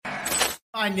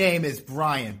My name is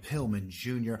Brian Pillman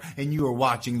Jr., and you are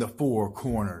watching The Four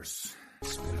Corners.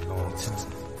 It's been a long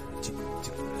time.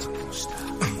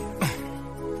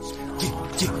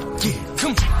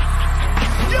 Come on.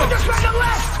 You just ran the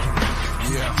left!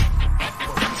 Yeah.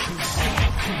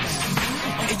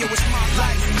 Hey, yo, it's my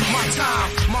life, my time,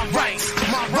 my rights,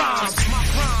 my rhymes, my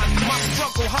grind, my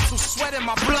struggle, hustle, sweat in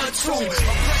my blood too. I'm ready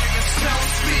to sell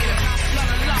fear.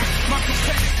 My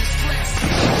competitors flex.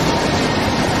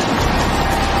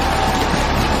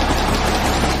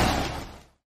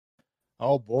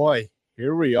 Oh boy,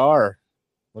 here we are.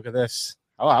 Look at this.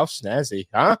 Oh, how snazzy,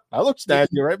 huh? I look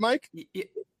snazzy, right, Mike?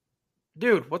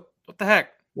 Dude, what the heck?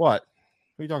 What?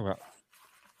 What are you talking about?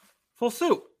 Full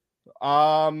suit.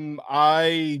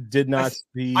 I did not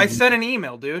see. I sent an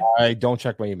email, dude. I don't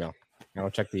check my email. I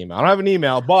don't check the email. I don't have an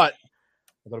email, but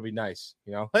I thought it'd be nice,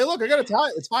 you know. Hey, look, I got a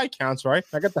tie. It's my accounts, right?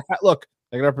 I got the hat. Look,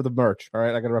 I got it for the merch. All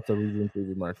right, I got it up the review and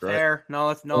preview merch. Right? Fair. No,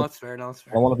 that's fair. No, that's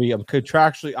fair. I want to be. I'm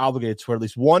contractually obligated to wear at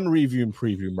least one review and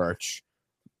preview merch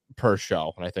per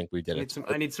show, and I think we did it.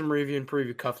 I need some review and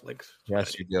preview cufflinks.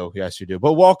 Yes, you do. Yes, you do.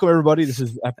 But welcome, everybody. This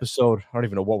is episode, I don't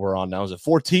even know what we're on now. Is it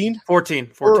 14? 14.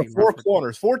 Four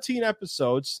corners. 14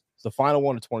 episodes. It's the final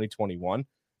one of 2021.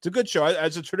 It's a good show.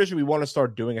 As a tradition, we want to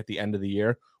start doing at the end of the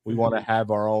year. We want to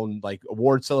have our own like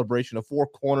award celebration of Four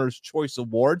Corners Choice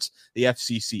Awards, the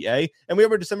FCCA. And we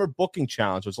have our December booking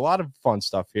challenge. There's a lot of fun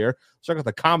stuff here. Let's check out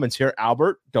the comments here.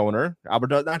 Albert Donor.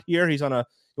 Albert not here. He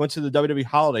went to the WWE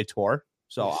Holiday Tour.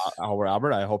 So,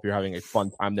 Albert, I hope you're having a fun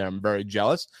time there. I'm very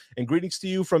jealous. And greetings to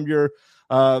you from your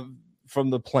from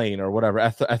the plane or whatever.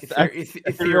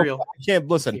 Ethereal. I can't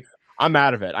listen. I'm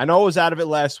out of it. I know I was out of it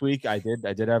last week. I did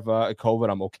have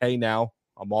COVID. I'm okay now.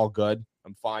 I'm all good.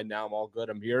 I'm fine now. I'm all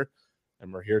good. I'm here,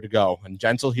 and we're here to go. And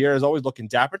Gentle here is always looking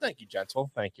dapper. Thank you,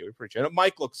 Gentle. Thank you. We appreciate it.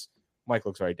 Mike looks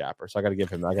very dapper. So I got to give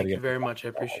him. Thank you very much. I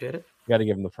appreciate it. Got to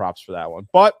give him the props for that one.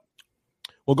 But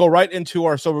we'll go right into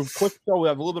our quick show. We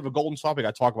have a little bit of a golden stop. We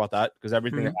got to talk about that because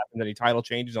everything that happens, any title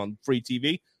changes on free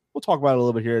TV, we'll talk about it a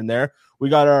little bit here and there. We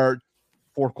got our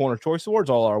Four Corner Choice Awards,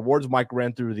 all our awards. Mike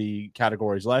ran through the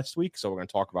categories last week, so we're going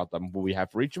to talk about them, what we have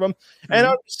for each of them. And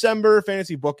our December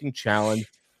Fantasy Booking Challenge.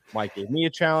 Mike gave me a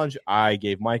challenge. I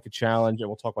gave Mike a challenge, and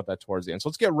we'll talk about that towards the end. So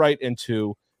let's get right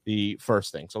into the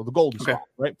first thing. So the golden spot,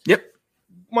 right? Yep.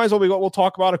 Might as well we'll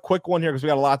talk about a quick one here because we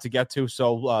got a lot to get to.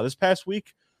 So this past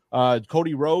week,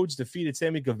 Cody Rhodes defeated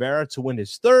Sammy Guevara to win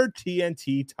his third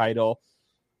TNT title.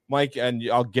 Mike, and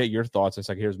I'll get your thoughts in a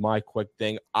second. Here's my quick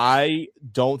thing. I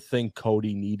don't think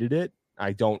Cody needed it.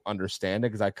 I don't understand it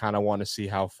because I kind of want to see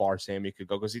how far Sammy could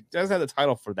go because he doesn't have the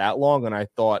title for that long, and I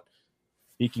thought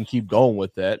he can keep going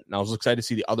with it. And I was excited to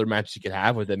see the other matches he could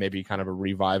have with it, maybe kind of a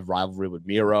revived rivalry with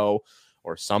Miro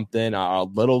or something, a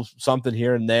little something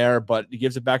here and there, but he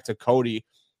gives it back to Cody.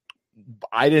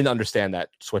 I didn't understand that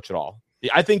switch at all.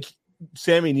 I think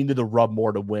Sammy needed to rub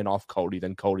more to win off Cody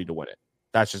than Cody to win it.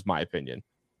 That's just my opinion.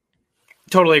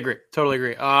 Totally agree.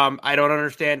 I don't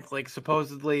understand. Like,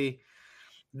 supposedly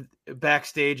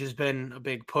backstage has been a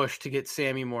big push to get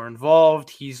Sammy more involved.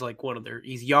 He's like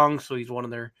he's young, so he's one of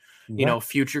their,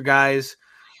 future guys.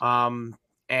 And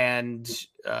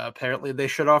apparently they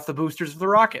shut off the boosters of the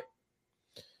Rocket.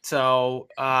 So,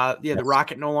 the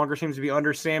Rocket no longer seems to be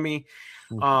under Sammy.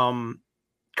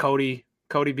 Cody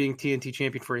being TNT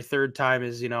champion for a third time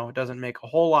is, it doesn't make a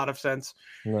whole lot of sense.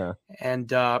 Yeah.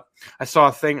 And I saw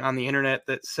a thing on the internet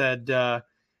that said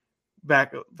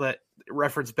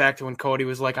reference back to when Cody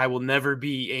was like, I will never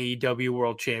be AEW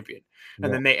world champion.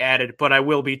 And then they added, but I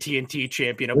will be TNT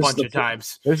champion a bunch of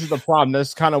times. This is the problem.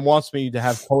 This kind of wants me to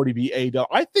have Cody be AEW.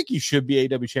 I think he should be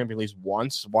AEW champion at least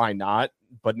once. Why not?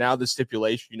 But now the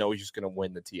stipulation, he's just going to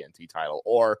win the TNT title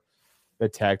or the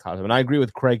tag title. And I agree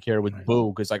with Craig here with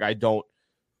Boo because, I don't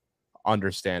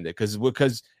understand it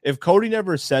because if Cody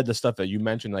never said the stuff that you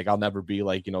mentioned, like I'll never be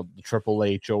like the Triple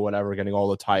H or whatever getting all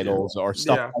the titles or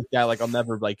stuff like that, like I'll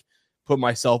never like put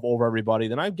myself over everybody,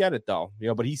 then I get it though,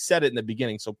 but he said it in the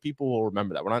beginning, so people will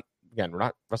remember that. We're not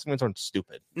wrestling fans aren't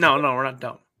stupid. No, we're not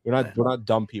dumb. We're not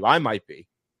dumb people. I might be,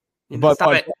 but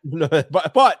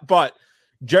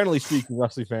generally speaking,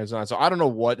 wrestling fans are not. So I don't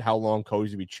know how long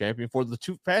Cody's gonna be champion for. The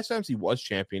two past times he was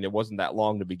champion, it wasn't that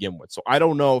long to begin with. So I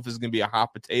don't know if it's gonna be a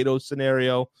hot potato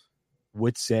scenario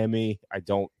with Sammy. I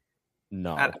don't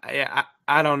know.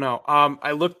 I don't know.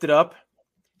 I looked it up.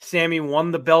 Sammy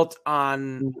won the belt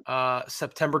on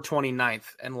September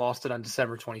 29th and lost it on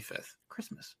December 25th.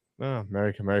 Christmas. Oh,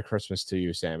 Merry Christmas to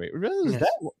you, Sammy. Really, is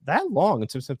that long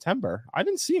until September? I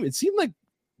didn't see him. It seemed like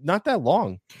not that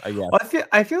long, I guess. Well,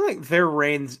 I feel like their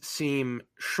reigns seem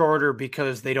shorter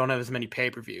because they don't have as many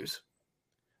pay-per-views.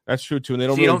 That's true too. And they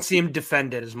don't. So you really, don't see him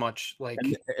defend it as much. Like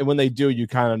and when they do, you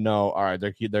kind of know, all right,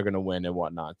 they're going to win and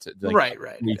whatnot. Like,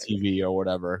 right. TV or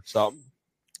whatever. So,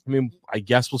 I mean, I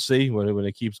guess we'll see when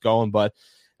it keeps going. But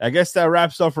I guess that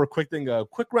wraps up for a quick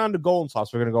round of Golden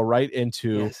Sauce. We're going to go right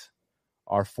into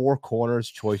our Four Corners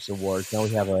Choice Awards. Now we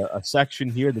have a section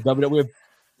here. We have a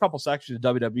couple sections: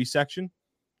 the WWE section,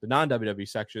 the non-WWE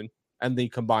section, and the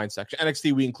combined section.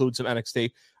 NXT, we include some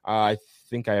NXT. I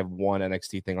think I have one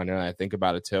NXT thing on there, and I think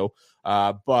about it too.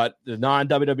 But the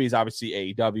non-WWE is obviously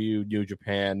AEW, New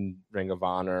Japan, Ring of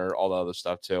Honor, all the other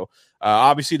stuff too.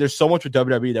 Obviously, there's so much with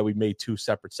WWE that we made two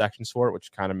separate sections for it,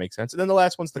 which kind of makes sense. And then the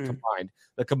last one's the combined.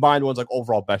 The combined one's like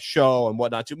overall best show and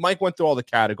whatnot too. Mike went through all the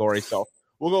categories, so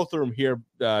we'll go through them here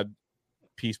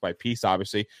piece by piece.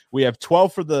 Obviously, we have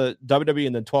 12 for the WWE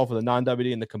and then 12 for the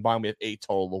non-WWE, and the combined we have 8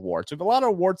 total awards. So we have a lot of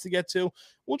awards to get to.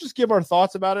 We'll just give our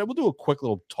thoughts about it. We'll do a quick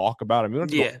little talk about it. We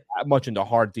don't go that much into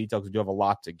hard details. We do have a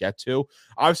lot to get to.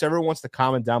 Obviously, everyone wants to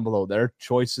comment down below their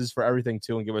choices for everything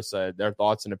too, and give us their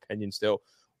thoughts and opinions too.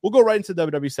 We'll go right into the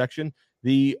WWE section.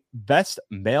 The best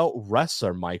male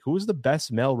wrestler, Mike. Who is the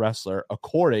best male wrestler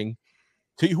according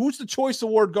to you? Who's the Choice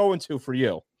Award going to for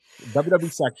you?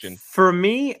 WWE section. For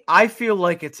me, I feel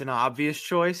like it's an obvious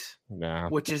choice,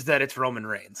 which is that it's Roman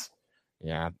Reigns.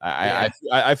 Yeah,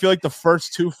 I feel like the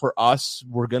first two for us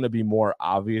were going to be more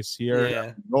obvious here.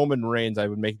 Yeah. Roman Reigns, I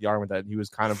would make the argument that he was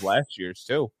kind of last year's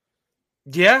too.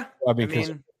 Yeah, I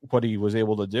mean, what he was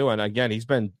able to do, and again, he's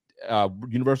been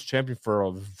Universal Champion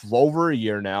for over a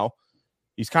year now.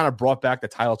 He's kind of brought back the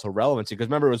title to relevancy because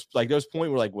remember, it was like there was a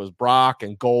point where like was Brock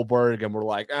and Goldberg, and we're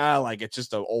like, like it's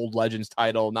just an old Legends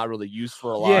title, not really used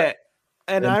for a lot. Yeah,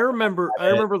 and I remember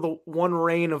the one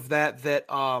reign of that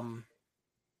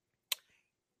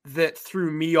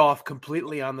threw me off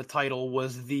completely on the title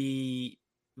was the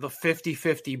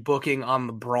 50-50 booking on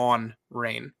the Braun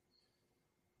reign.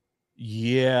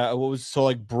 Yeah, what was so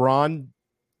like Braun?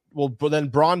 Well, but then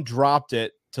Braun dropped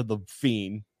it to the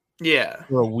Fiend. Yeah,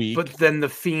 for a week, but then the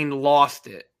Fiend lost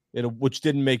it, which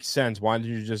didn't make sense. Why did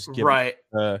you just give it?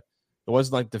 It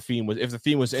wasn't like the Fiend was. If the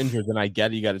Fiend was injured, then I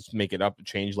get it. You got to make it up to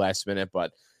change last minute.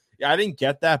 But yeah, I didn't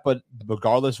get that. But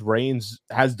regardless, Reigns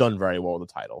has done very well with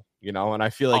the title, and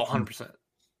I feel like 100%.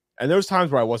 And there was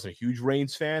times where I wasn't a huge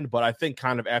Reigns fan, but I think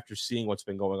kind of after seeing what's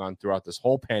been going on throughout this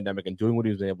whole pandemic and doing what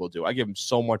he's been able to do, I give him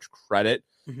so much credit.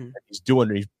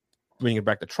 He's bringing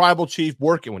back the Tribal Chief,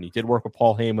 working when he did work with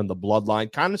Paul Heyman, the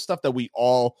Bloodline, kind of stuff that we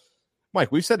all,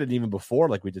 Mike, we've said it even before,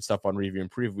 like we did stuff on Review and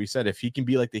Preview. We said if he can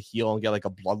be like the heel and get like a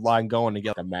Bloodline going and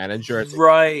get like a manager,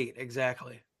 right?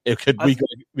 Exactly. We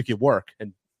could work,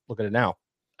 and look at it now.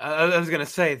 I was gonna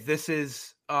say this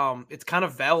is it's kind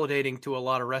of validating to a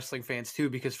lot of wrestling fans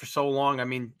too, because for so long, I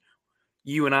mean,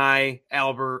 you and I,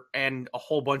 Albert, and a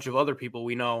whole bunch of other people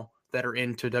we know that are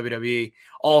into WWE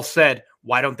all said,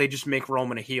 why don't they just make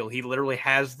Roman a heel? He literally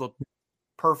has the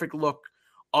perfect look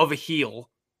of a heel.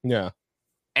 Yeah.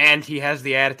 And he has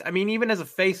the attitude. I mean, even as a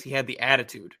face, he had the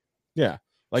attitude. Yeah.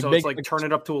 So it's like turn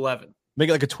it up to 11. Make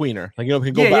it like a tweener. Like, we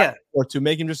can go back or to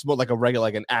make him just about like a regular,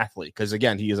 like an athlete. Because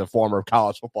again, he is a former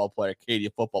college football player, Acadia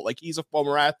football. Like he's a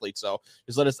former athlete. So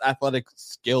just let his athletic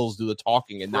skills do the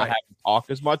talking and not have him talk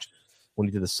as much. When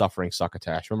he did the Suffering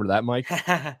Succotash. Remember that, Mike?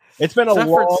 It's been a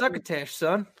long Succotash,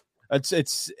 son.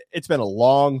 It's been a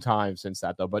long time since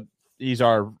that though, but he's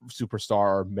our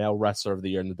superstar male wrestler of the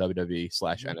year in the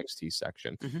WWE/NXT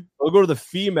section. We'll go to the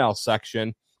female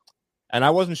section. And I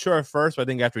wasn't sure at first, but I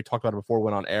think after we talked about it before we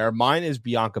went on air, mine is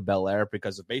Bianca Belair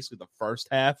because of basically the first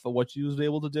half of what she was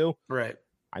able to do. Right.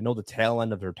 I know the tail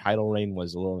end of her title reign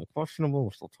was a little questionable.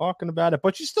 We're still talking about it,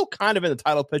 but she's still kind of in the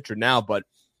title picture now, but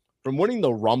from winning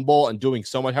the Rumble and doing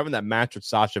so much, having that match with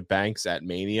Sasha Banks at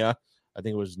Mania, I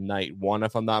think it was night 1,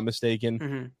 if I'm not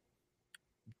mistaken,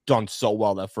 done so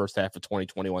well that first half of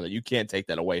 2021 that you can't take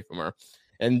that away from her.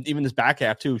 And even this back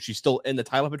half, too, she's still in the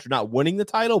title picture, not winning the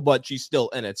title, but she's still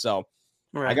in it. So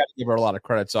I got to give her a lot of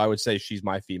credit. So I would say she's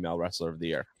my female wrestler of the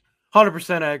year.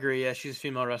 100% I agree. Yeah, she's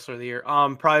female wrestler of the year.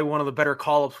 Probably one of the better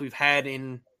call-ups we've had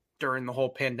during the whole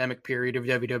pandemic period of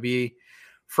WWE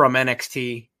from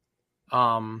NXT.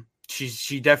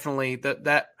 She definitely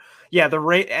the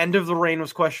end of the reign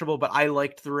was questionable, but I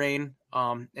liked the reign.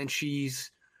 And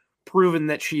she's proven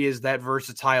that she is that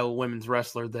versatile women's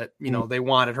wrestler that they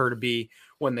wanted her to be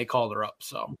when they called her up.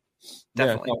 So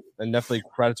definitely, and definitely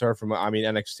credit to her from. I mean,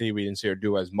 NXT we didn't see her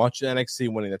do as much in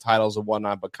NXT, winning the titles and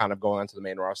whatnot, but kind of going onto the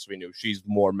main roster, we knew she's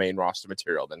more main roster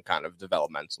material than kind of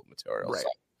developmental material. Right, so,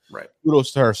 right.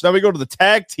 Kudos to her. So now we go to the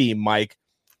tag team, Mike.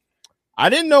 I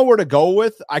didn't know where to go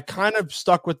with. I kind of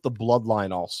stuck with the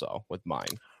Bloodline also with mine.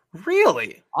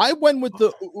 Really? I went with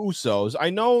the Usos.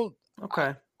 I know.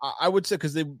 Okay. I would say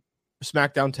because they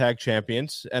SmackDown Tag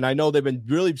Champions, and I know they've been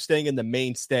really staying in the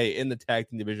mainstay in the tag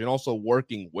team division, also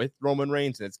working with Roman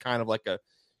Reigns, and it's kind of like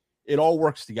it all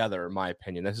works together, in my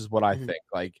opinion. This is what I think.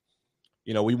 Like,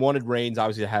 you know, we wanted Reigns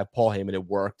obviously to have Paul Heyman. It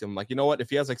worked. I'm like, you know what?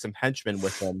 If he has like some henchmen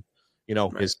with him, you know,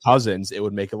 his cousins, it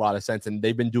would make a lot of sense. And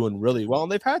they've been doing really well,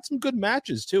 and they've had some good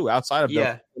matches too outside of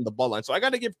the bloodline. So I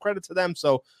got to give credit to them.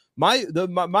 So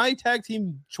my tag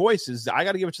team choice is I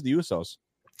got to give it to the Usos.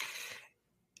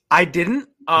 I didn't.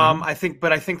 I think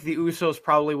the Usos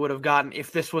probably would have gotten,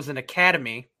 if this was an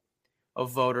academy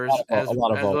of voters, a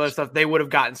lot of votes. other stuff, they would have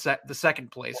gotten the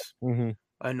second place an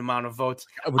amount of votes.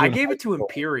 I gave it to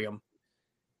Imperium.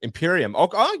 Imperium.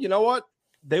 Oh, you know what?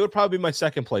 They would probably be my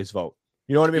second place vote.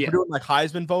 You know what I mean? If we're doing like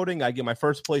Heisman voting, I get my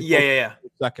first place. Yeah.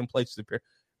 Second place to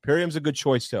Imperium's a good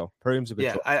choice too. Imperium's a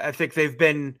good choice. I think they've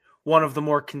been one of the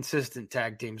more consistent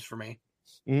tag teams for me.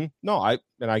 No, I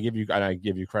give you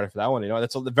credit for that one. You know,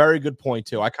 that's a very good point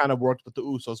too. I kind of worked with the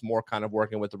Usos more, kind of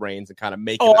working with the Reigns and kind of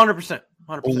making 100%,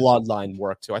 bloodline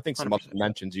work too. I think some other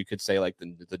mentions you could say like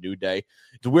the New Day.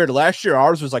 It's weird. Last year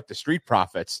ours was like the Street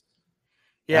Profits.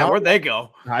 Yeah, where'd they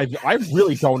go? I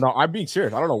really don't know. I'm being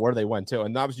serious. I don't know where they went to.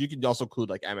 And obviously, you can also include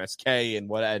like MSK and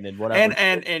whatever.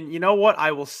 And you know what?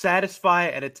 I will satisfy.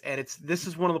 And it's this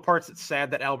is one of the parts that's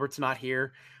sad that Albert's not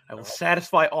here. I will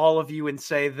satisfy all of you and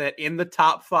say that in the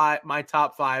top five, my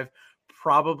top five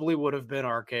probably would have been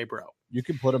RK Bro. You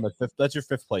can put him at fifth. That's your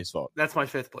fifth place vote. That's my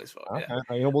fifth place vote. Okay.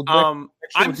 Yeah. You know, we'll do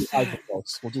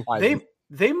Heisman.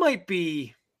 They might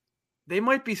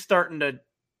be starting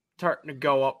to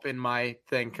go up in my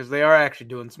thing because they are actually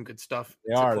doing some good stuff.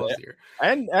 They are here.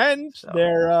 And so,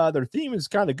 their theme is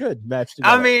kind of good matched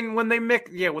together. I mean, when they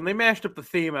mashed up the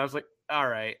theme, I was like, all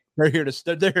right, they're here to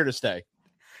stay.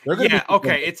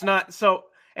 Okay. It's not so,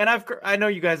 and I know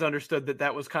you guys understood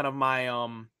that was kind of my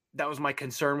that was my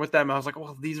concern with them. I was like,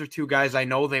 well, these are two guys I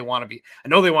know they want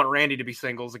Randy to be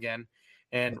singles again,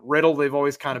 and Riddle they've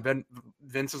always kind of been.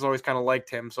 Vince has always kind of liked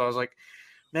him, so I was like,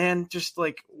 man, just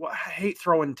like I hate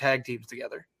throwing tag teams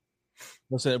together.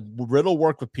 Listen, Riddle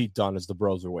worked with Pete Dunne as the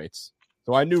Broserweights,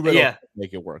 so I knew Riddle could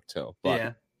make it work too.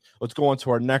 But let's go on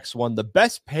to our next one, the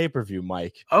best pay-per-view,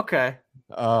 Mike. Okay.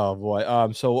 Oh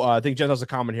boy. So I think Jen has a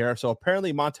comment here. So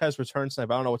apparently Montez returns tonight.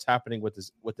 But I don't know what's happening with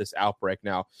this outbreak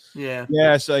now. Yeah.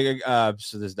 Yeah. So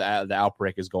there's the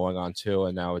outbreak is going on too,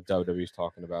 and now WWE's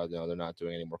talking about they're not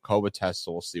doing any more COVID tests.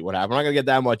 So we'll see what happens. I'm not gonna get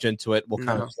that much into it. We'll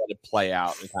kind of let it play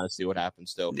out and kind of see what happens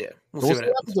still. Yeah. We'll see what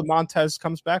happens when Montez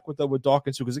comes back with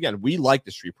Dawkins too. Because again, we like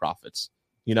the Street Profits.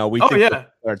 You know, we think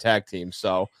they're a tag team.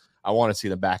 So I want to see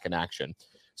them back in action.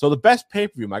 So the best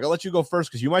pay-per-view, Mike, I'll let you go first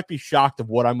because you might be shocked of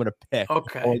what I'm going to pick.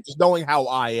 Okay. Just knowing how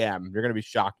I am, you're going to be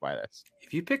shocked by this.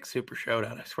 If you pick Super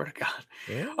Showdown, I swear to God.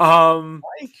 Yeah.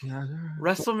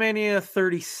 WrestleMania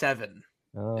 37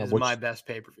 is my best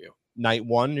pay-per-view. Night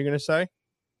one, you're going to say?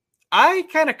 I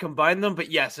kind of combine them, but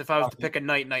yes, if I was to pick a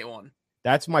night one.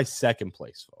 That's my second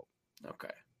place vote.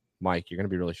 Okay. Mike, you're going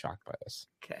to be really shocked by this.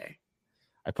 Okay.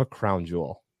 I put Crown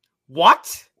Jewel.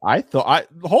 What?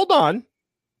 Hold on.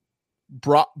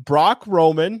 Brock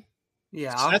Roman,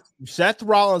 Seth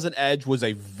Rollins and Edge was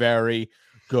a very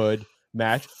good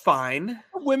match. Fine.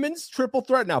 Women's triple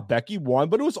threat. Now Becky won,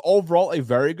 but it was overall a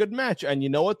very good match. And you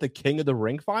know what? The King of the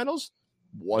Ring finals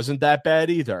wasn't that bad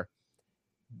either.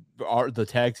 The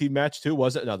tag team match too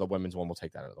was it? No, the women's one. We'll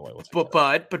take that out of the way. But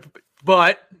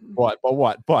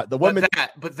the women.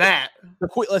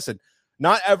 Listen.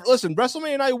 Listen,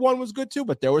 WrestleMania Night 1 was good too,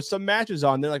 but there were some matches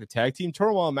on there, like a tag team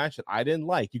turmoil match that I didn't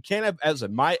like. You can't have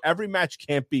every match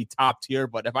can't be top tier,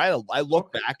 but if I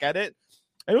look back at it,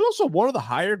 and it was also one of the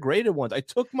higher graded ones. I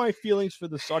took my feelings for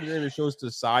the Saudi Arabia shows to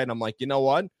the side, and I'm like, you know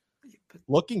what?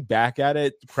 Looking back at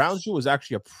it, Crown Jewel was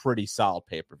actually a pretty solid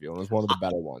pay-per-view, and it was one of the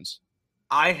better ones.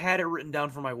 I had it written down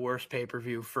for my worst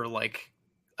pay-per-view for like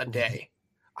a day.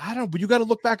 But you got to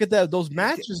look back at those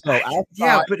matches though.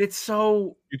 Yeah, but it's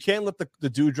so you can't let the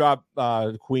dewdrop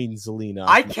Queen Zelina.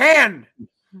 I can.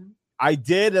 I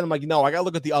did, and I'm like, no, I got to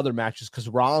look at the other matches because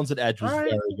Rollins and Edge was very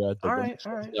good.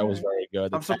 That was very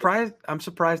good. I'm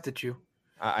surprised at you.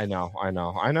 I know,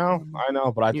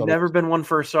 but you've never been one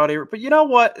for a Saudi. But you know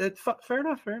what? Fair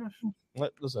enough.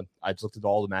 Listen, I just looked at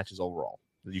all the matches overall.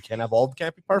 You can't have all of them.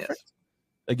 Can't be perfect. Yes.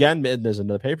 Again, there's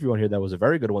another pay-per-view on here that was a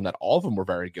very good one that all of them were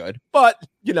very good, but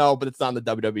it's not in the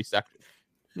WWE section.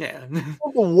 Yeah.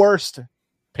 What's the worst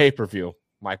pay-per-view,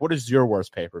 Mike? What is your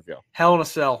worst pay-per-view? Hell in a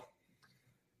Cell.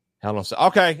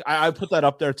 Okay, I put that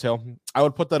up there too.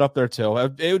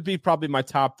 It would be probably my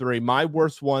top three. My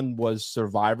worst one was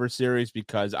Survivor Series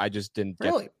because I just didn't get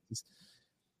really.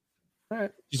 All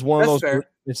right. Just one of those.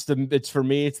 It's for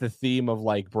me, it's the theme of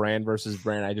like brand versus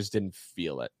brand. I just didn't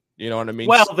feel it. You know what I mean?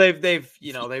 Well, they've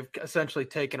essentially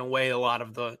taken away a lot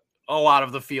of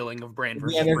the feeling of brand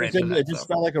versus brand. It just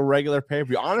felt like a regular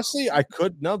pay-per-view. Honestly,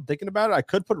 thinking about it, I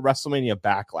could put WrestleMania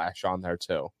Backlash on there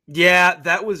too. Yeah,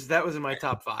 that was in my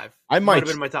top 5. I might have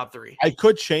been in my top 3. I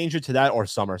could change it to that or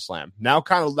SummerSlam. Now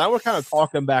we're kind of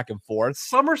talking back and forth.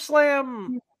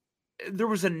 SummerSlam, there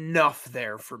was enough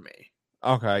there for me.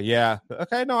 Okay, yeah.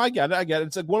 Okay, no, I get it.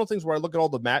 It's like one of the things where I look at all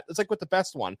the match. It's like with the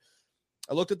best one.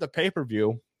 I looked at the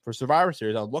pay-per-view for Survivor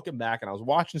Series. I was looking back and I was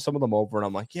watching some of them over, and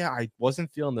I'm like, yeah, I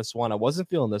wasn't feeling this one. I wasn't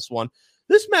feeling this one.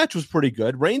 This match was pretty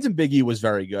good. Reigns and Big E was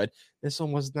very good. This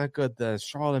one wasn't that good. The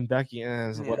Charlotte and Becky,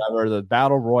 whatever. The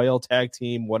Battle Royal tag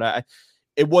team,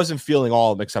 it wasn't feeling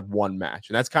all of them except one match,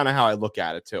 and that's kind of how I look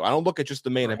at it too. I don't look at just the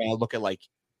main event. I look at like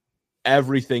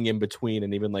everything in between,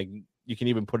 and even like you can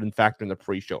even put in factor in the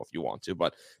pre-show if you want to.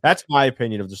 But that's my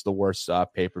opinion of just the worst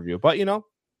pay-per-view. But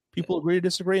people agree to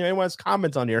disagree. And anyone has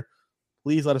comments on here,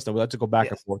 please let us know. We like to go back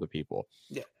and forth with people.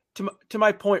 Yeah. To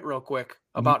my point, real quick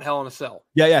about Hell in a Cell.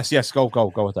 Yeah. Yes. Go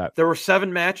with that. There were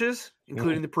 7 matches,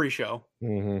 including the pre-show.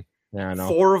 Mm-hmm. Yeah, I know.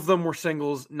 4 of them were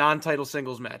singles, non-title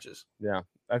singles matches. Yeah,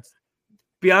 that's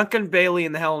Bianca and Bayley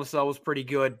in the Hell in a Cell was pretty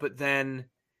good, but then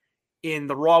in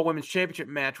the Raw Women's Championship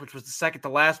match, which was the second to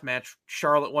last match,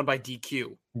 Charlotte won by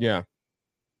DQ. Yeah.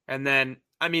 And then,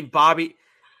 Bobby,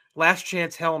 last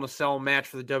chance Hell in a Cell match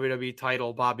for the WWE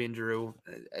title, Bobby and Drew.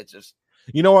 It just,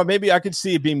 you know what? Maybe I could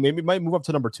see it being. Maybe it might move up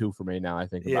to number 2 for me now. I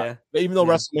think. About it. Even though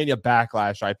WrestleMania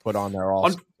Backlash, I put on there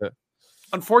also.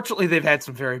 Unfortunately, they've had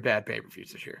some very bad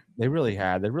pay-per-views this year. They really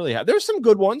had. There's some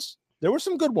good ones. There were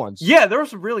some good ones. Yeah, there were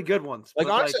some really good ones. Like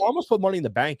honestly, I almost put Money in the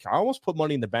Bank. On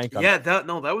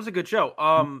that was a good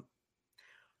show.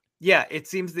 Yeah, it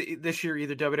seems that this year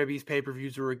either WWE's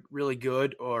pay-per-views were really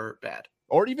good or bad,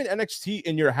 or even NXT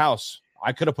in your house.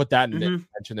 I could have put that in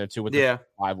mention there too. With the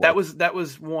 5 that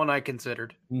was one I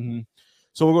considered. Mm-hmm.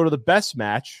 So we'll go to the best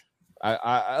match.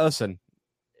 I listen.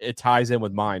 It ties in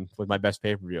with mine with my best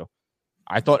pay-per-view.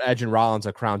 I thought Edge and Rollins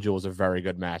at Crown Jewel was a very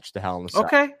good match. The Hell in a Cell.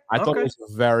 Okay. I thought it was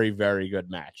a very, very good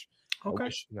match. Okay.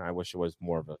 I wish it was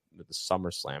more of the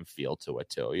SummerSlam feel to it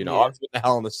too. Obviously with the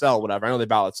Hell in a Cell, whatever. I know they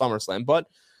battled at SummerSlam, but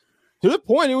to the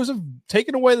point, it was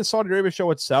taking away the Saudi Arabia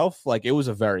show itself. Like it was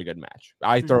a very good match.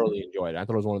 I thoroughly enjoyed it. I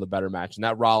thought it was one of the better matches. And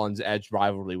that Rollins Edge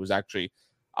rivalry was actually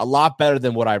a lot better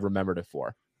than what I remembered it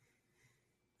for.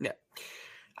 Yeah.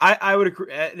 I would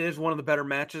agree. It is one of the better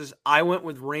matches. I went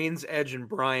with Reigns, Edge, and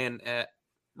Bryan at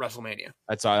WrestleMania.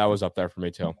 That was up there for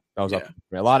me too. That was up for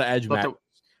me. A lot of Edge matches.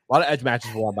 A lot of Edge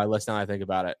matches were on my list now I think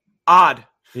about it. Odd.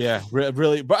 Yeah,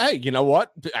 really. But hey, you know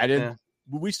what? I didn't. Yeah.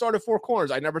 We started 4 corners.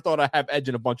 I never thought I'd have Edge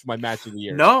in a bunch of my matches of the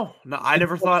year. No, I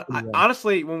never thought.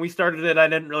 Honestly, when we started it, I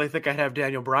didn't really think I'd have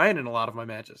Daniel Bryan in a lot of my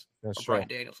matches. That's true. Bryan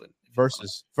Danielson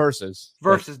versus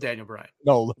Daniel Bryan.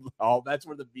 No, that's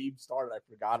where the meme started. I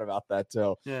forgot about that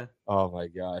too. Yeah. Oh my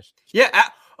gosh. Yeah,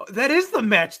 that is the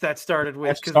match that started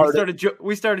with because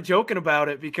we started joking about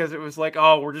it because it was like,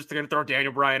 oh, we're just going to throw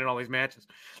Daniel Bryan in all these matches.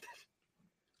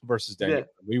 Versus Daniel. Yeah,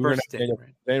 we were Daniel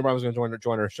Bryan was going to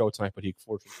join our show tonight, but he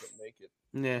fortunately couldn't make it.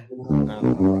 Yeah.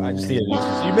 I just needed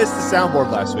you missed the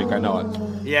soundboard last week. I know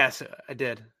it. Yes, I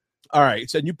did. All right.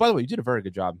 So by the way, you did a very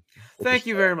good job. Thank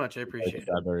you very much. I appreciate it.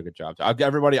 Very good job.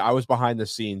 Everybody, I was behind the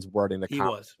scenes wording the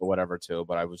comments or whatever too,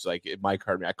 but I was like, it might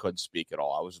hurt me. I couldn't speak at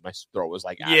all. My throat was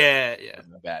like, yeah.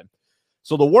 Bad.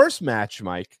 So the worst match,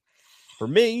 Mike, for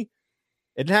me,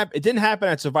 it didn't happen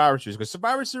at Survivor Series because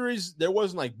Survivor Series, there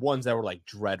wasn't like ones that were like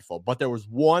dreadful, but there was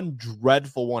one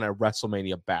dreadful one at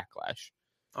WrestleMania Backlash.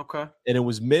 Okay. And it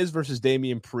was Miz versus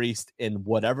Damian Priest in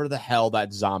whatever the hell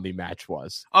that zombie match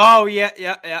was. Oh, yeah.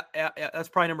 That's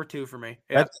probably number 2 for me.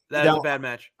 Yeah, that is a bad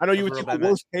match. I know you would take a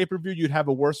worse pay-per-view, you'd have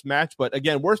a worse match, but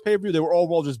again, worst pay-per-view, they were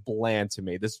overall just bland to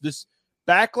me. This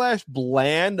Backlash,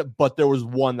 bland, but there was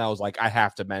one that was like, I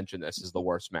have to mention this is the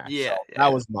worst match. Yeah. So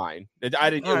that was mine. It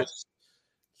was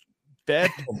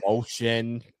bad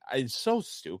promotion. It's so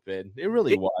stupid. It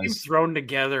really was. Thrown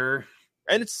together.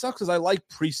 And it sucks because I like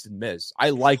Priest and Miz. I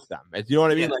like them. You know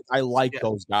what I mean? Like I like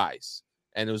those guys.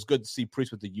 And it was good to see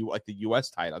Priest with the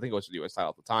US title. I think it was the US title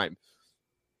at the time.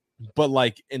 But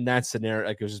like in that scenario,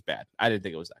 like it was just bad. I didn't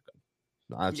think it was that good.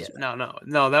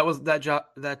 No.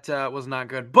 That was not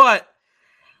good. But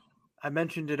I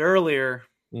mentioned it earlier.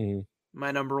 Mm-hmm.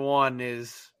 My number 1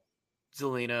 is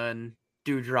Zelina and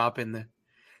Doudrop in the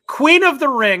Queen of the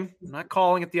Ring. I'm not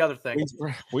calling it the other thing.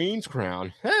 Queen's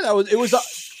Crown. Hey, that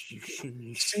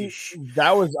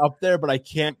was up there, but I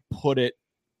can't put it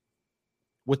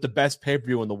with the best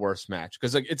pay-per-view and the worst match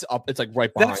because like it's like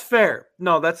right behind. That's fair.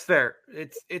 No, that's fair.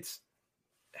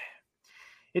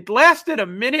 It lasted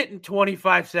 1 minute and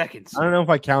 25 seconds. I don't know if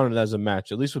I counted it as a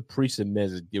match. At least with Priest and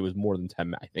Miz, it was more than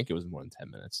 10. I think it was more than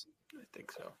 10 minutes. I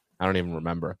think so. I don't even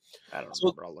remember. I don't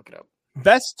remember. I'll look it up.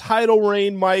 Best title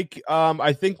reign, Mike.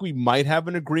 I think we might have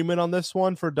an agreement on this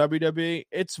one for WWE.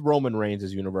 It's Roman Reigns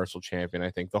as Universal Champion.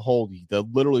 I think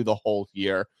literally the whole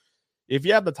year. If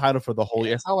you have the title for the whole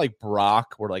year, it's not like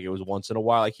Brock, where like it was once in a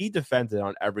while. Like he defended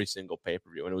on every single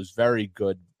pay-per-view, and it was very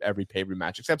good every pay-per-view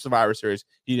match, except Survivor Series.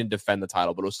 He didn't defend the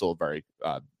title, but it was still a very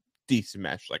decent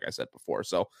match, like I said before.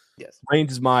 So yes,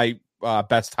 Reigns is my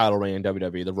best title reign in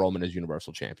WWE. The Roman is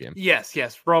Universal Champion. Yes.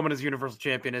 Roman as Universal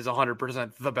Champion is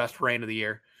 100% the best reign of the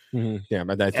year. Mm-hmm. Yeah,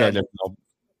 but I feel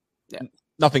like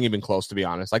nothing even close, to be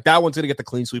honest. Like that one's gonna get the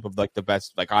clean sweep of like the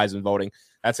best, like Heisman voting.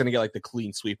 That's gonna get like the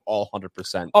clean sweep, all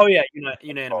 100%. Oh yeah,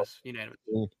 unanimous.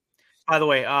 Mm. By the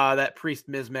way, that Priest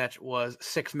Miz match was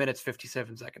 6 minutes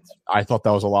 57 seconds. I thought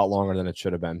that was a lot longer than it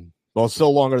should have been. Well, it's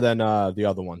still longer than the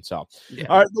other one. So, yeah.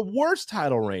 All right, the worst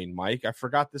title reign, Mike. I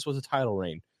forgot this was a title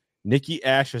reign. Nikki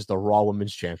Ash is the Raw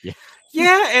Women's Champion.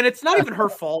 Yeah, and it's not even her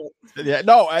fault. Yeah,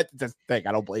 no, that's the thing.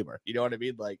 I don't blame her. You know what I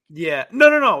mean? Like, yeah,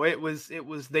 no. It was.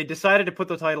 They decided to put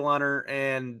the title on her,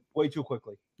 and way too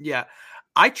quickly. Yeah,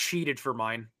 I cheated for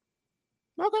mine.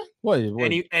 Okay, what?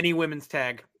 Any women's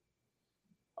tag?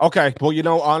 Okay, well, you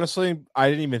know, honestly, I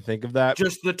didn't even think of that.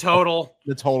 Just the total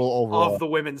overall of the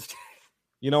women's tag.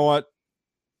 You know what?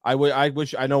 I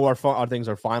wish I know our things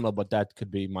are final, but that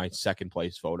could be my second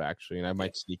place vote actually, and I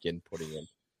might sneak in putting in.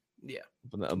 Yeah,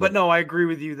 but no, I agree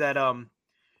with you that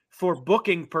for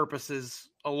booking purposes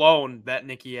alone, that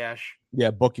Nikki Ash.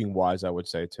 Yeah, booking wise, I would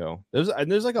say too. There's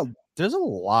a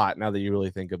lot now that you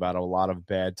really think about it, a lot of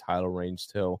bad title reigns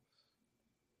too.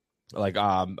 Like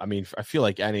I mean, I feel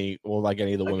like any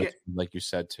of the women, like you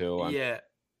said too. Yeah,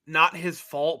 not his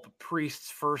fault. But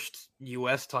Priest's first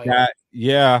U.S. title.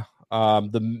 Yeah.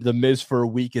 The Miz for a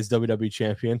week is WWE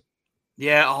champion.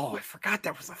 Yeah. Oh, I forgot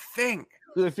that was a thing.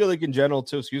 I feel like in general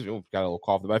too. Excuse me, got a little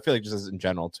cough, but I feel like just as in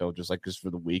general too, just for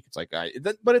the week, it's like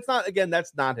but it's not. Again,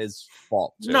 that's not his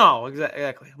fault. Too. No,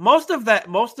 exactly. Most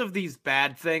of these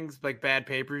bad things, like bad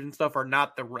papers and stuff, are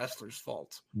not the wrestler's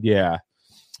fault. Yeah.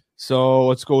 So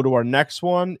let's go to our next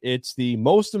one. It's the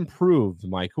most improved.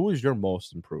 Mike, who is your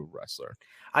most improved wrestler?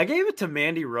 I gave it to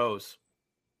Mandy Rose.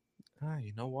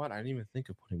 You know what? I didn't even think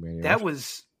of putting Mandy Rose. That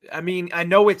was. I mean, I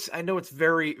know it's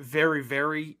very, very,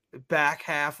 very back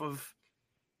half of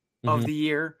the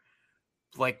year,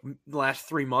 like the last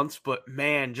 3 months. But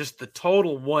man, just the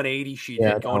total 180 she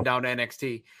did going down to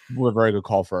NXT. A very good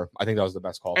call for her. I think that was the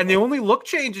best call. And the only look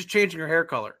change is changing her hair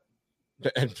color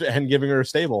and giving her a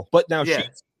stable. But now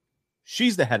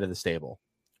she's the head of the stable,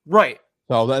 right?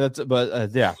 So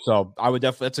So I would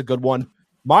definitely. That's a good one.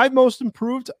 My most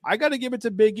improved. I got to give it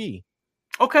to Big E.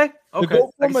 Okay. To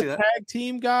go from a tag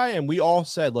team guy, and we all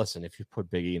said, listen, if you put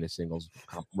Big E in a singles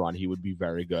run, he would be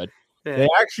very good. Yeah. They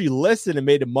actually listened and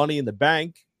made a Money in the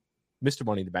Bank. Mr.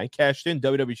 Money in the Bank cashed in,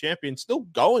 WWE champion, still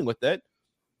going with it.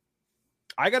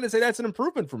 I got to say that's an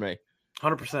improvement for me.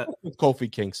 100%. With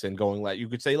Kofi Kingston going, you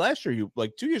could say last year,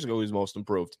 2 years ago, he was most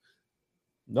improved.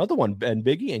 Another one, Ben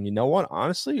Biggie, and you know what?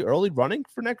 Honestly, early running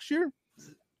for next year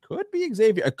could be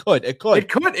Xavier. It could.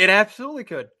 It absolutely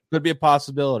could. Could be a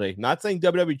possibility. Not saying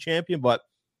WWE champion, but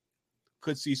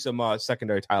could see some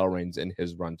secondary title reigns in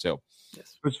his run too.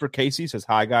 Yes. Christopher Casey says,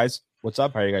 "Hi guys, what's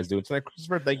up? How are you guys doing tonight?"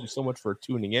 Christopher, thank you so much for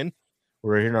tuning in.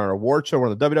 We're here in our award show.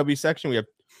 We're in the WWE section. We have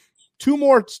 2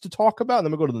 more to talk about, and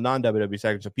then we go to the non-WWE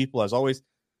section. So people, as always,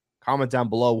 comment down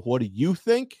below. What do you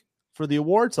think for the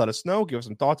awards? Let us know. Give us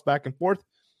some thoughts back and forth.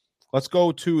 Let's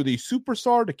go to the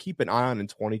superstar to keep an eye on in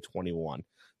 2021.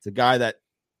 It's a guy that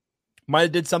might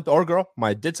have did something, or girl might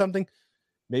have did something.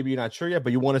 Maybe you're not sure yet,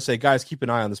 but you want to say, guys, keep an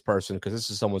eye on this person because this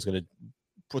is someone's going to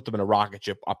put them in a rocket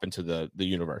ship up into the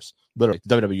universe, literally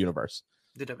the WWE universe.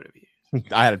 The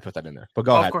WWE. I had to put that in there, but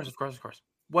go ahead. Of course.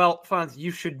 Well, Fonz,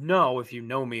 you should know if you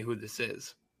know me who this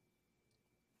is.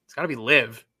 It's got to be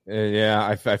Liv. Yeah,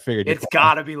 I figured it's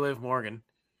got to be Liv Morgan.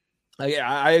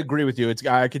 I agree with you.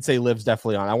 I could say Liv's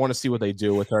definitely on. I want to see what they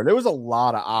do with her. There was a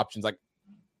lot of options. Like,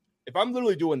 if I'm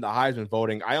literally doing the Heisman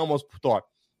voting, I almost thought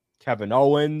Kevin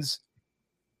Owens.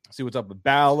 See what's up with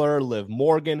Balor, Liv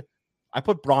Morgan. I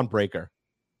put Braun Breaker.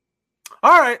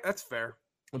 All right, that's fair.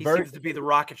 He seems to be the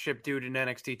rocket ship dude in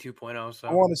NXT 2.0. So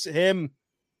I want to see him.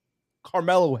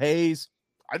 Carmelo Hayes.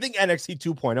 I think NXT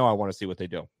 2.0. I want to see what they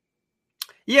do.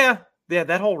 Yeah.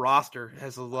 That whole roster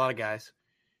has a lot of guys.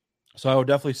 So I would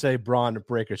definitely say Braun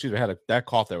Breaker. Excuse me, that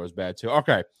cough there was bad too.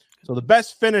 Okay, so the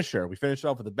best finisher. We finished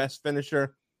off with the best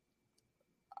finisher.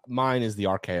 Mine is the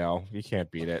RKO. You can't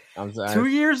beat it. 2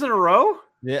 years in a row?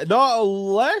 Yeah, no.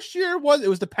 Last year it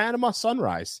was the Panama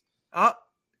Sunrise.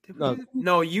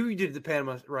 No, you did the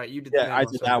Panama, right? You did. The Yeah, Panama I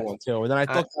did that one too. And then I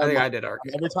I think I did RKO.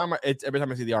 every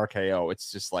time I see the RKO,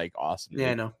 it's just like awesome.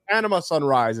 Yeah, I know. Panama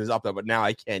Sunrise is up there, but now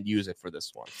I can't use it for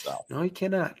this one. So No, you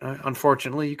cannot.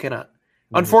 Unfortunately, you cannot.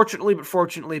 Mhm. Unfortunately, but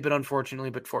fortunately, but unfortunately,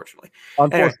 but fortunately.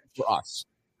 Unfortunately for us.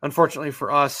 Unfortunately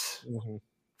for us. Mm-hmm.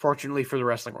 Fortunately for the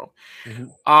wrestling world.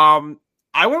 Mm-hmm.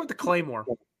 I went with the Claymore.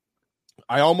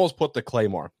 I almost put the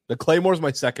Claymore. The Claymore is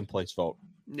my second place vote.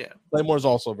 Yeah. Claymore's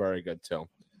also very good too.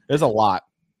 There's a lot.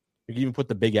 You can even put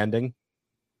the big ending.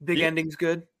 Big ending's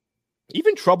good.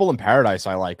 Even Trouble in Paradise,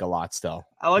 I like a lot still.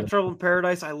 I like Trouble in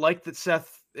Paradise. I like that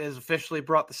Seth has officially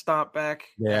brought the stomp back.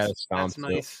 Yeah, that's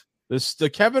nice. The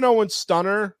Kevin Owens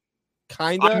stunner,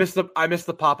 kind of. I missed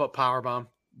the pop-up powerbomb.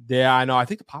 Yeah, I know. I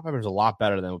think the pop-up is a lot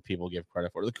better than what people give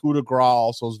credit for. The coup de grace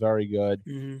also is very good.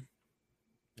 Mm-hmm.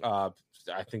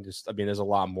 I think there's a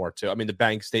lot more too. I mean, the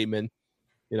bank statement,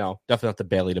 definitely not the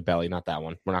belly to belly, not that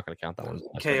one. We're not going to count that one.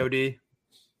 KOD.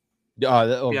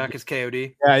 Bianca's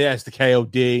KOD. Yeah, it's the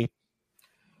KOD.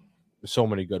 There's so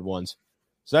many good ones.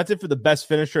 So that's it for the best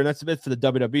finisher, and that's it for the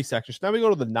WWE section. So now we go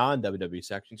to the non-WWE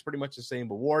section. It's pretty much the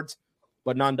same awards,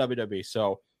 but non-WWE.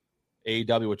 So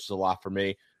AEW, which is a lot for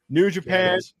me. New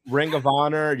Japan, Ring of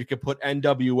Honor. You could put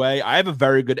NWA. I have a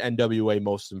very good NWA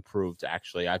Most Improved.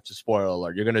 Actually, I have to spoiler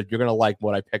alert. You're gonna like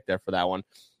what I picked there for that one.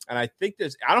 And I think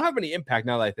I don't have any Impact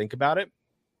now that I think about it.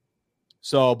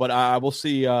 So, but I will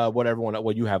see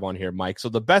what you have on here, Mike. So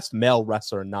the best male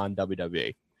wrestler in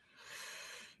non-WWE.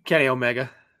 Kenny Omega.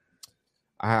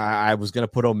 I was gonna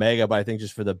put Omega, but I think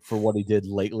just for what he did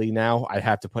lately now, I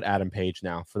have to put Adam Page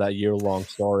now for that year-long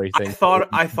story thing.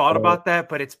 I thought about that,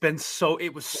 but it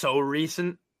was so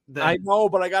recent. I know,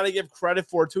 but I gotta give credit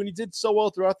for it too. And he did so well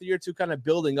throughout the year too, kind of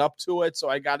building up to it. So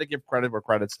I gotta give credit where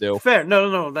credit's due. Fair.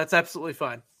 No, that's absolutely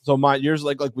fine. So yours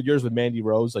like with yours with Mandy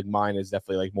Rose, like mine is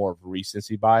definitely like more of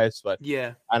recency bias, but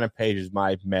yeah, Adam Page is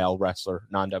my male wrestler,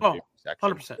 non-WWE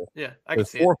section. 100%. Yeah, I can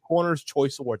see Four Corners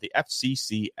Choice Award, the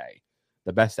FCCA,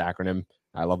 the best acronym.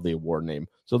 I love the award name.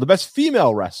 So the best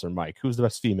female wrestler, Mike. Who's the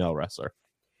best female wrestler?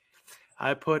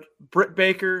 I put Britt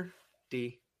Baker,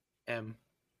 DMD.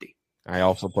 I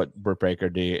also put Britt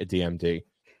Baker, DMD.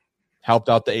 Helped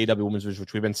out the AEW Women's Division,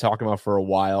 which we've been talking about for a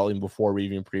while, and before we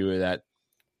even preview that.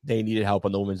 They needed help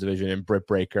on the women's division, and Britt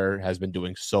Baker has been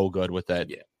doing so good with it.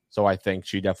 Yeah. So I think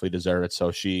she definitely deserved it. So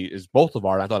she is both of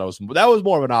ours. I thought that was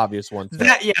more of an obvious one. Too.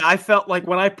 I felt like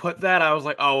when I put that, I was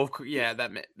like, oh, yeah,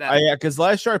 that. Yeah, because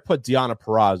last year I put Deonna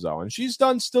Purrazzo, and she's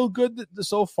done still good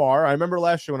so far. I remember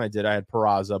last year when I had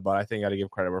Purrazzo, but I think I got to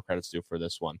give credit where credit's due for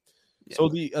this one. Yeah. So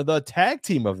the tag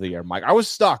team of the year, Mike, I was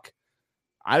stuck.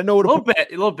 I didn't know what a little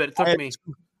bit. It took me.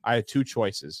 I had two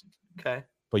choices. Okay.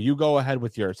 But you go ahead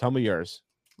with yours. Tell me yours.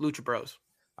 Lucha Bros.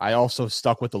 I also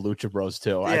stuck with the Lucha Bros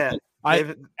too. Yeah,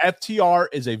 FTR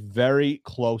is a very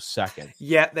close second.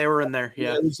 Yeah, they were in there.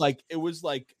 Yeah, it was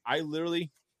like I literally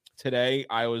today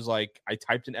I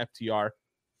typed in FTR,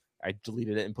 I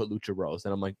deleted it and put Lucha Bros.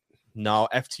 And I'm like, no,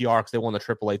 FTR because they won the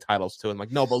AAA titles too. I'm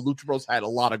like, no, but Lucha Bros had a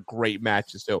lot of great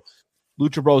matches too.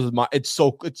 Lucha Bros is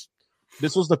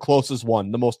this was the closest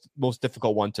one, the most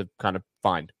difficult one to kind of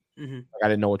find. Mm-hmm. I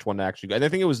didn't know which one to actually go. And I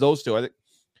think it was those two.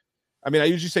 I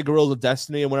usually say Guerrillas of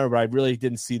Destiny and whatever, but I really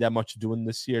didn't see that much doing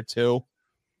this year, too.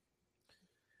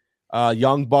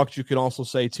 Young Bucks, you can also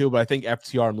say, too, but I think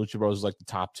FTR and Lucha Bros is like the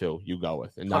top two you go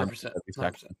with.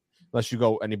 100%. Unless you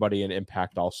go anybody in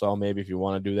Impact also, maybe if you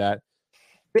want to do that.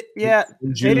 Yeah,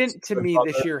 they didn't, to me,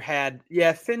 this year had...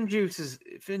 Yeah, Finn Juice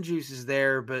is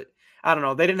there, but I don't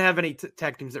know. They didn't have any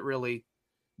tag teams that really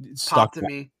popped to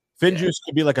me. Finn Juice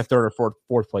could be like a third or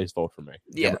fourth place vote for me.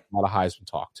 Yeah, a lot of Heisman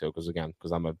talk too, because I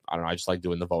don't know, I just like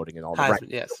doing the voting and all the Heisman,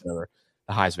 yes, the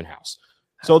Heisman house.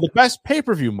 So the best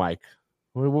pay-per-view, Mike.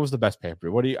 What was the best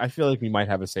pay-per-view? I feel like we might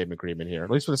have a same agreement here,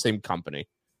 at least for the same company.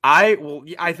 I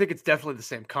think it's definitely the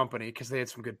same company because they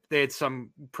had some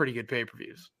pretty good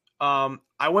pay-per-views.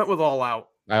 I went with All Out.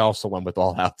 I also went with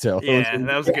All Out too. Yeah,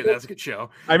 that was a good show.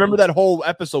 I remember that whole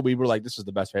episode. We were like, "This is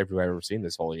the best pay-per-view I've ever seen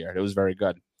this whole year." It was very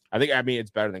good.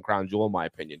 It's better than Crown Jewel in my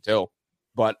opinion too.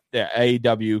 But yeah,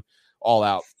 AEW All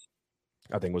Out,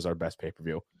 I think was our best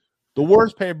pay-per-view. The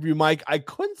worst pay-per-view, Mike, I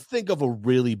couldn't think of a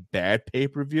really bad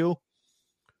pay-per-view.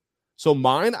 So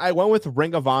mine, I went with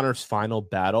Ring of Honor's Final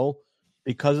Battle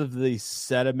because of the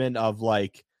sentiment of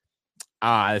like,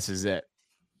 this is it.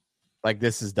 Like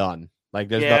this is done. Like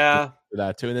there's nothing for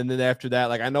that too. And then after that,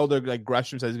 like I know they're like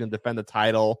Gresham says he's gonna defend the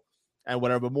title. And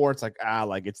whatever, but more, it's like,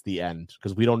 like it's the end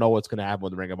because we don't know what's going to happen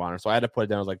with the Ring of Honor. So I had to put it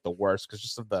down as like the worst because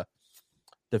just of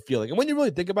the feeling. And when you really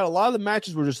think about it, a lot of the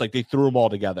matches were just like they threw them all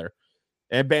together.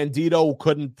 And Bandito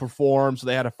couldn't perform, so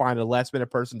they had to find a last minute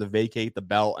person to vacate the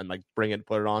belt and like put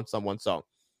it on someone. So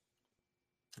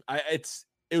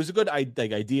It was a good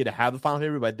idea to have the final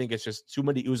pay-per-view, but I think it's just too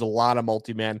many. It was a lot of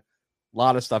multi-man, a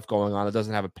lot of stuff going on. It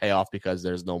doesn't have a payoff because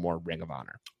there's no more Ring of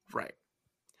Honor. Right.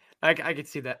 I could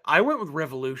see that. I went with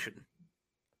Revolution.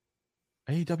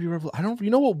 AEW Revolution. I don't. You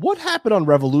know what happened on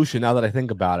Revolution? Now that I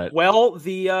think about it, Well,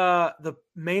 the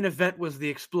main event was the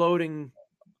exploding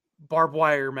barbed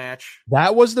wire match.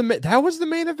 that was the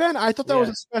main event. I thought that was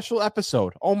Yeah. a special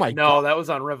episode. Oh my god! No, that was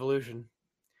on Revolution.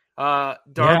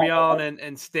 Darby Allin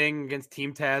and Sting against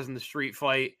Team Taz in the street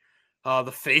fight.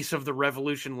 The face of the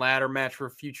Revolution ladder match for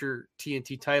a future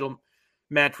TNT title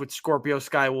match with Scorpio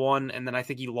Sky won, and then I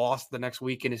think he lost the next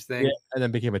week in his thing. Yeah, and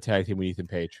then became a tag team with Ethan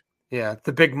Page. Yeah,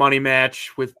 the big money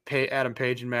match with Adam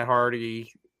Page and Matt Hardy,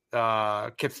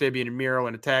 Kip Sabian and Miro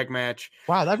in a tag match.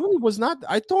 Wow, that really was not.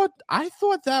 I thought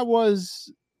that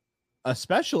was a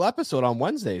special episode on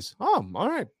Wednesdays. Oh, all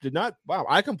right. Did not. Wow,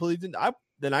 I completely didn't.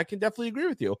 Then I can definitely agree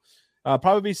with you.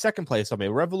 Probably be second place on me.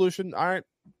 Revolution. All right.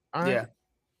 Yeah,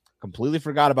 Completely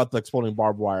forgot about the exploding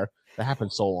barbed wire. That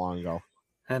happened so long ago.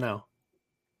 I know.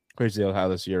 Crazy how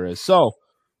this year is. So,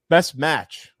 best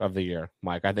match of the year,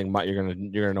 Mike. I think you're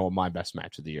gonna know what my best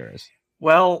match of the year is.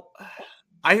 Well,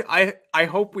 I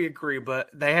hope we agree, but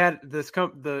they had it's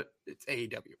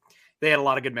AEW. They had a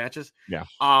lot of good matches. Yeah.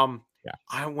 Yeah.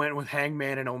 I went with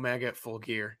Hangman and Omega at Full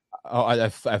Gear. Oh,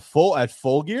 at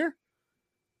full gear.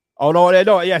 Oh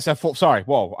no, yes, at full. Sorry,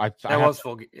 whoa, That was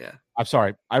Full Gear. Yeah. I'm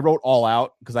sorry. I wrote All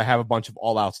Out because I have a bunch of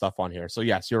All Out stuff on here. So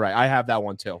yes, you're right. I have that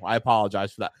one too. I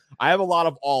apologize for that. I have a lot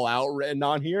of All Out written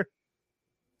on here.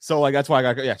 So like that's why I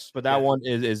got yes, but that one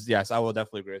is yes, I will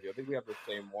definitely agree with you. I think we have the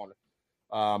same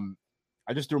one.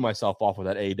 I just threw myself off with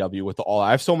that AEW with the All Out.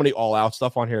 I have so many All Out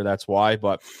stuff on here, that's why,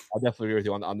 but I'll definitely agree with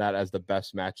you on that as the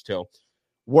best match too.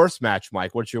 Worst match,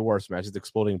 Mike. What's your worst match? Is it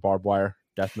exploding barbed wire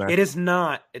death match? It is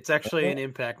not. It's actually an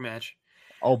Impact match.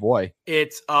 Oh boy.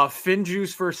 It's Finn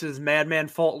Juice versus Madman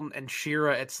Fulton and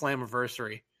Shira at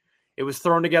Slammiversary. It was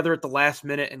thrown together at the last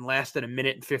minute and lasted 1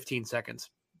 minute and 15 seconds.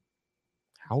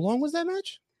 How long was that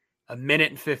match? 1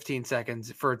 minute and 15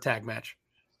 seconds for a tag match.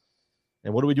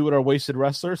 And what do we do with our wasted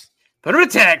wrestlers? Put him in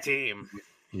a tag team.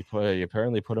 You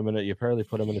apparently put them in a You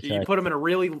tag. put him in a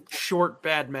really short,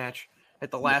 bad match at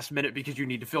the last minute because you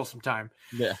need to fill some time.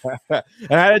 Yeah. And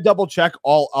I had to double check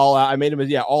all out. I made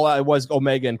him all out. It was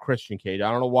Omega and Christian Cage.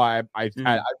 I don't know why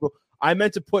I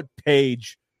meant to put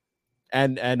Page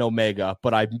and Omega,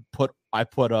 but I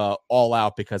put all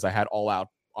out because I had all out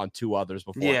on two others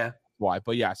before. Yeah. Why?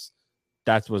 But yes,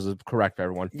 that was correct for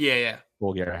everyone. Yeah.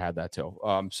 Well, yeah, I had that too.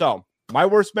 So my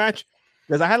worst match,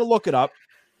 because I had to look it up.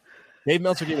 Dave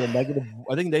Meltzer gave it a negative.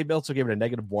 I think Dave Meltzer gave it a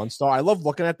 -1 star. I love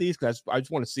looking at these because I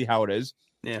just want to see how it is.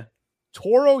 Yeah.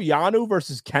 Toru Yano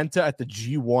versus Kenta at the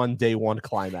G1 Day 1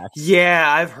 climax. Yeah,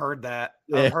 I've heard that.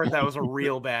 Yeah. I've heard that was a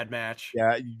real bad match.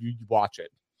 Yeah, you watch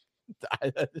it.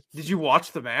 Did you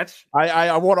watch the match?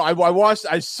 I watched.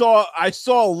 I saw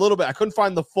a little bit. I couldn't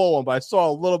find the full one, but I saw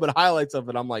a little bit of highlights of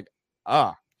it. I'm like,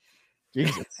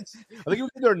 Jesus. I think it was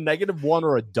either a -1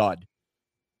 or a dud.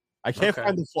 I can't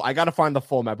find the full. I got to find the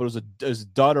full map, but it was a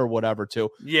dud or whatever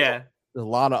too. Yeah, there's a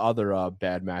lot of other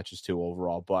bad matches too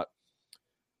overall, but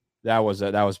that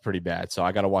was pretty bad. So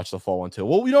I got to watch the full one too.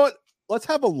 Well, you know what? Let's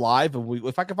have a live.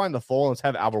 If I can find the full, let's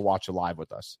have Albert watch it live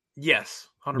with us. Yes,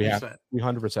 100%. We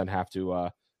 100% have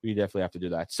to. We definitely have to do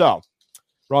that. So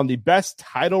we're on the best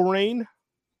title reign.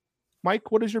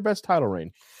 Mike, what is your best title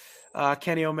reign?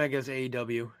 Kenny Omega's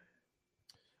AEW.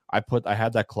 I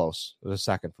had that close. It was a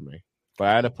second for me. But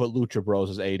I had to put Lucha Bros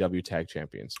as AEW tag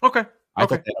champions. Okay. I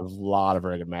thought they had a lot of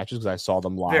very good matches because I saw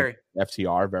them live.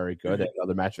 FTR, very good. Mm-hmm.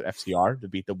 Another match with FTR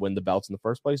to win the belts in the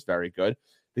first place, very good.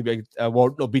 They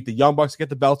beat the Young Bucks to get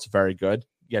the belts, very good.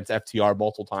 Against FTR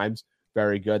multiple times,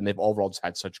 very good. And they've overall just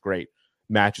had such great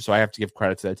matches. So I have to give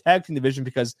credit to the tag team division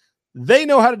because they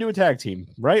know how to do a tag team,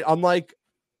 right? Unlike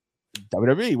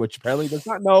WWE, which apparently does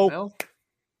not know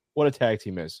what a tag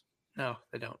team is. No,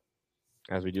 they don't.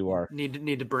 As we do our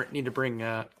need to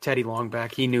bring Teddy Long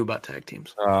back. He knew about tag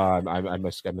teams. I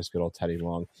miss good old Teddy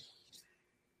Long.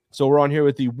 So we're on here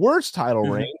with the worst title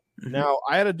reign. Mm-hmm. Now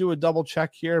I had to do a double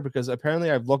check here because apparently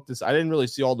I've looked this. I didn't really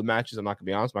see all the matches. I'm not gonna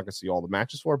be honest. I'm not gonna see all the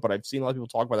matches for it, but I've seen a lot of people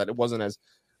talk about that. It wasn't as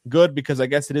good because I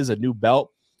guess it is a new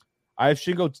belt. I have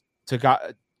Shingo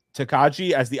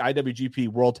Takagi as the IWGP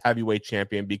World Heavyweight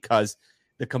Champion because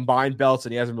the combined belts,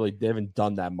 and they haven't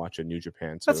done that much in New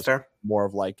Japan. So that's fair. More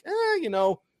of like,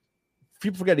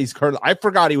 people forget he's currently. I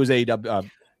forgot he was IWGP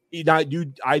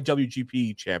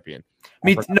champion.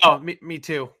 Me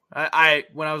too. I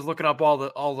when I was looking up all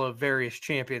the various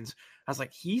champions, I was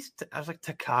like,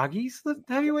 Takagi's the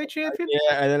heavyweight champion.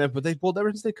 Yeah, and then but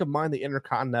ever since they combined the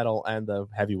Intercontinental and the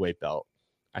heavyweight belt,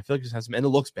 I feel like it just has some, and it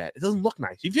looks bad. It doesn't look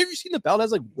nice. Have you ever seen the belt? It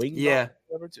has like wings. Yeah.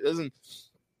 It doesn't.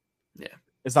 Yeah.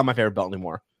 It's not my favorite belt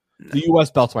anymore. No. The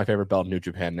U.S. belt's my favorite belt in New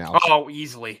Japan now. Oh,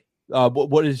 easily.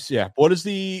 What is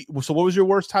the? So what was your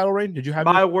worst title reign? Did you have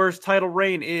my worst title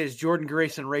reign? Is Jordan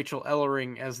Grace and Rachel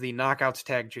Ellering as the Knockouts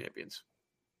Tag Champions?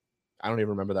 I don't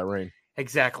even remember that reign.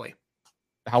 Exactly.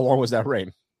 How long was that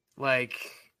reign? Like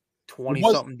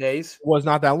 20-something days. It was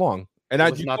not that long. And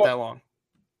It was not that long.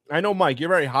 I know, Mike, you're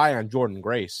very high on Jordan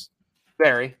Grace.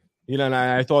 Very. You know, and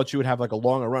I thought you would have like a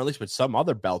longer run, at least with some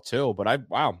other belt too. But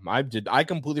I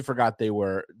completely forgot they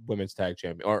were women's tag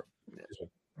champion or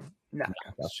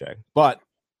but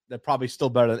they're probably still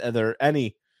better than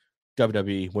any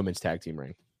WWE women's tag team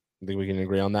ring. I think we can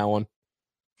agree on that one.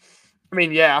 I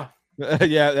mean, yeah.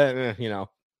 Yeah, you know.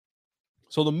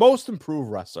 So the most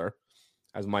improved wrestler,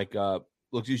 as Mike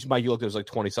looks, Mike, you looked, there's like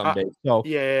 20-something days. So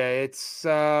yeah, it's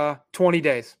 20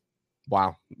 days.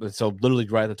 Wow. So literally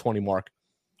right at the 20 mark.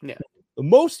 Yeah. The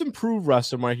most improved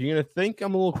wrestler, Mike, you're going to think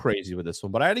I'm a little crazy with this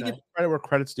one, but I had to give credit where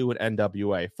credit's due with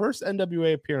NWA. First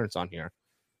NWA appearance on here.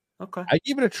 Okay. I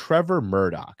give it to Trevor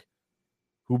Murdoch,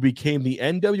 who became the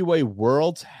NWA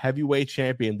World's Heavyweight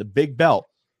Champion, the big belt.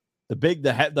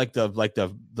 The head, like the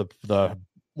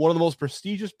one of the most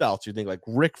prestigious belts. You think like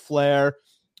Ric Flair,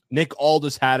 Nick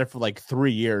Aldis had it for like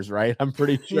 3 years, right? I'm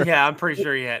pretty sure. Yeah, I'm pretty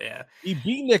sure he had. Yeah, he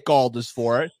beat Nick Aldis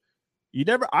for it.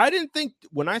 I didn't think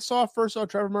when I first saw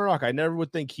Trevor Murdoch, I never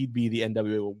would think he'd be the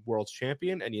NWA World's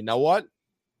Champion. And you know what?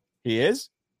 He is.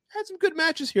 Had some good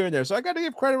matches here and there. So I got to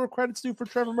give credit where credit's due for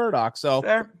Trevor Murdoch. So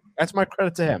that's my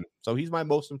credit to him. So he's my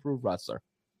most improved wrestler.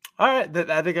 All right.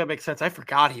 I think that makes sense. I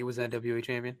forgot he was NWA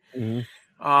champion.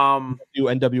 Mm-hmm. Do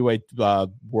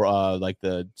NWA like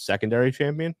the secondary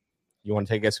champion? You want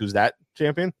to take a guess who's that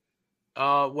champion?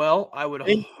 Well, I would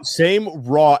same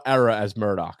Raw era as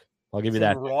Murdoch. I'll give you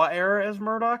that. Raw era as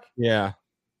Murdoch? Yeah.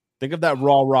 Think of that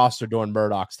Raw roster during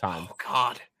Murdoch's time. Oh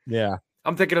God. Yeah.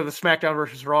 I'm thinking of the SmackDown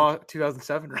versus Raw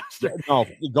 2007 roster. No,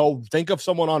 go think of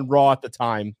someone on Raw at the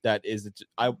time that is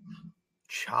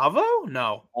Chavo?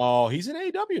 No. Oh, he's in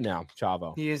AEW now,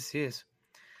 Chavo. He is.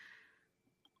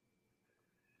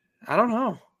 I don't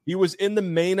know. He was in the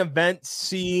main event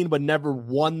scene, but never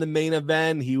won the main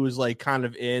event. He was like kind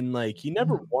of in like he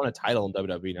never won a title in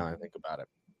WWE. Now I think about it.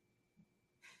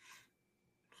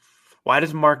 Why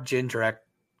does Mark Jindrak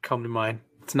come to mind?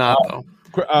 It's not though.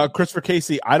 Christopher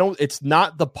Casey. It's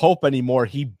not the Pope anymore.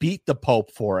 He beat the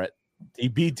Pope for it. He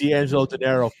beat D'Angelo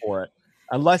Dinero for it.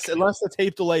 Unless the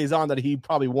tape delay is on that he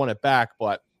probably won it back.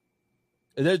 But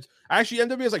there's actually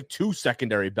NWA has like 2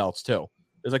 secondary belts too.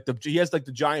 There's like he has like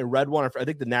the giant red one. I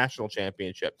think the national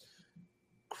championship.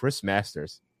 Chris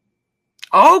Masters.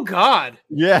 Oh God.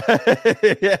 Yeah.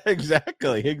 Yeah.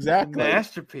 Exactly.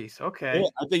 Masterpiece. Okay. Yeah,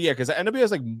 I think because NWA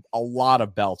has like a lot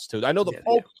of belts too. I know the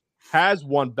Pope has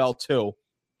one belt too,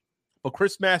 but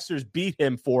Chris Masters beat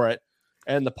him for it,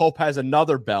 and the Pope has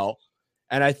another belt.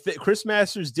 And I think Chris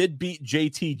Masters did beat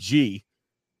JTG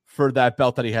for that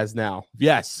belt that he has now.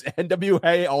 Yes,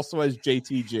 NWA also has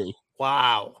JTG.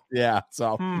 Wow. Yeah,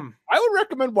 so I would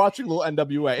recommend watching a little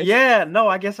NWA. Yeah, no,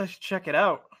 I guess I should check it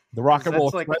out. The Rock and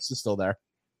Roll Express is still there.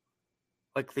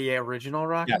 Like the original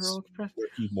Rock and Roll Express?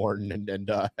 Keith Morton and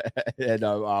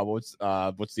what's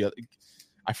the other?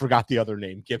 I forgot the other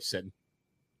name. Gibson.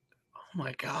 Oh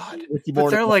my God!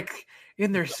 But they're like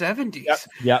in their 70s.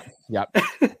 Yep.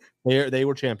 They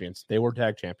were champions. They were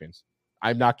tag champions.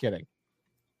 I'm not kidding.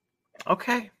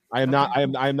 Okay. I am not.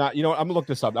 You know what? I'm gonna look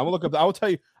this up. I'm gonna look up. I'll tell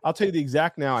you the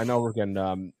exact now. I know we're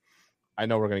gonna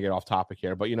get off topic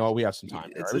here, but you know what? We have some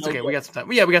time. It's okay. We got some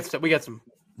time. Yeah, we got some.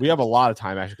 We have a lot of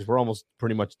time actually because we're almost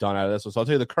pretty much done out of this. So I'll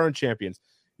tell you the current champions.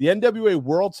 The NWA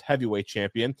World's Heavyweight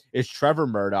Champion is Trevor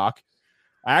Murdoch.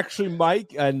 Actually,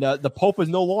 Mike, and the Pope is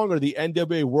no longer the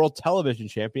NWA World Television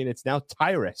Champion. It's now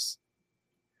Tyrus.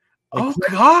 Oh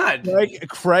God!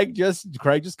 Craig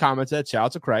just commented. Shout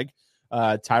out to Craig.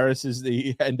 Tyrus is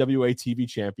the NWA TV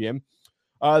champion.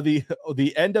 The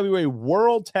NWA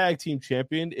World Tag Team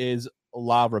Champion is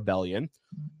La Rebellion.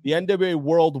 The NWA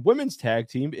World Women's Tag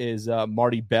Team is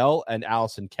Marty Bell and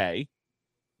Allison Kay.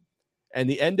 And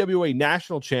the NWA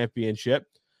National Championship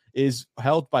is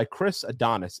held by Chris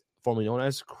Adonis, formerly known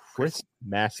as Chris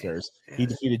Masters. Yes. He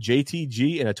defeated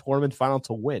JTG in a tournament final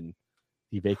to win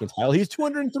the vacant title. He's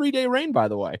 203-day reign, by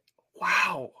the way.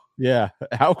 Wow. Yeah.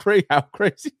 How crazy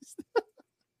is that?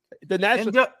 The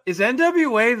national is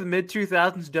NWA the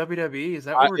mid-2000s WWE? Is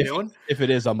that what we're doing? If it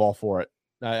is, I'm all for it.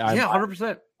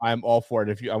 100%. I'm all for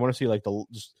it. I want to see like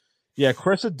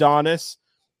Chris Adonis,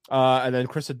 and then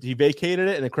he vacated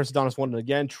it, and then Chris Adonis won it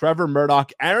again. Trevor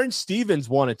Murdoch, Aaron Stevens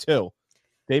won it too.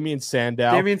 Damian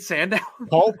Sandow, Damian Sandow.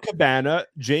 Colt Cabana,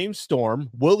 James Storm,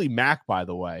 Willie Mack, by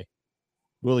the way.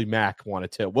 Willie Mack won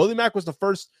it too. Willie Mack was the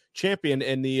first champion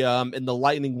in the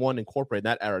Lightning One Incorporated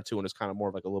that era too, and it's kind of more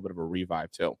of like a little bit of a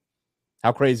revive too.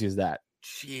 How crazy is that?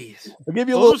 Jeez. I'll give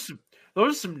you a little.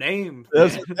 Those are some names.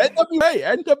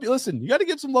 NWA. Listen, you got to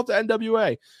give some love to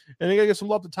NWA. And you got to give some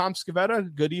love to Tom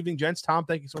Scavetta. Good evening, gents. Tom,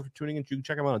 thank you so much for tuning in. You can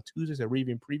check him out on Tuesdays at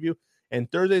Review and Preview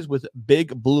and Thursdays with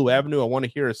Big Blue Avenue. I want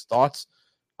to hear his thoughts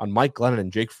on Mike Glennon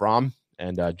and Jake Fromm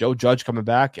and Joe Judge coming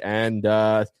back and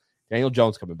Daniel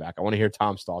Jones coming back. I want to hear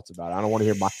Tom's thoughts about it. I don't want to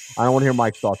hear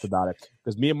Mike's thoughts about it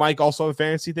because me and Mike also have a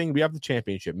fantasy thing. We have the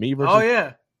championship. Me versus. Oh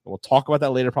yeah. We'll talk about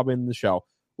that later, probably in the show.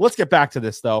 Let's get back to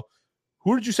this though.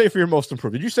 Who did you say for your most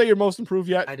improved? Did you say your most improved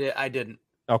yet? I did. I didn't.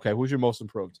 Okay, who's your most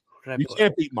improved? You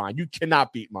can't beat mine. You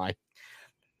cannot beat mine.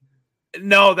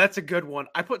 No, that's a good one.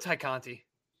 I put Ty Conti.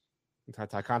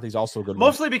 Ty Conti's also a good.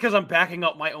 Mostly because I'm backing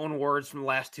up my own words from the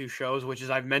last two shows, which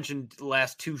is I've mentioned the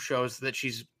last two shows that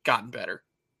she's gotten better.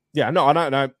 Yeah, no,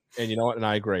 and you know what? And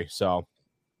I agree. So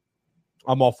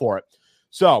I'm all for it.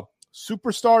 So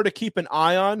superstar to keep an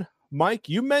eye on. Mike,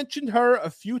 you mentioned her a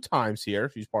few times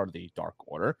here. She's part of the Dark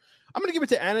Order. I'm going to give it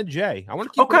to Anna Jay. I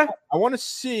want to keep. Okay. I want to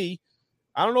see.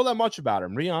 I don't know that much about her.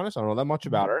 I'm being honest. I don't know that much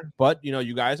about her. But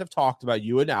you guys have talked about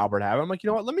you and Albert have. I'm like, you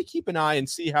know what? Let me keep an eye and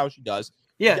see how she does.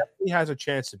 Yeah, he has a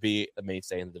chance to be a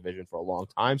mainstay in the division for a long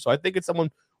time. So I think it's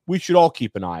someone we should all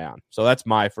keep an eye on. So that's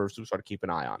my first superstar to keep an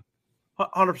eye on.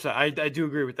 100%. I do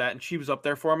agree with that, and she was up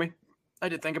there for me. I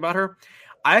did think about her.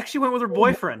 I actually went with her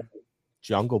boyfriend,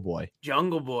 Jungle Boy.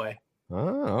 Jungle Boy.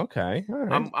 Oh, okay. All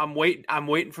right. I'm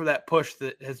waiting for that push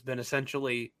that has been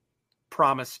essentially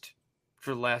promised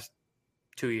for the last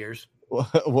 2 years.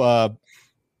 What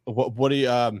do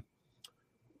you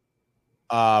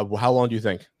how long do you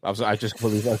think? I just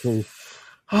completely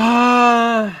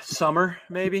summer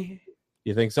maybe.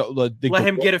 You think so? Let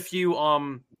him get a few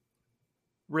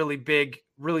really big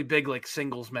like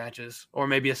singles matches, or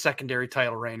maybe a secondary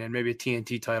title reign and maybe a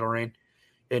TNT title reign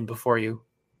in before you.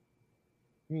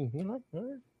 All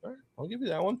right. I'll give you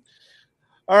that one.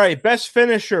 All right, best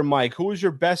finisher, Mike. Who is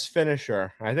your best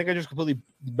finisher? I think I just completely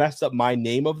messed up my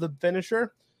name of the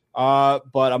finisher, but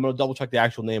I'm going to double check the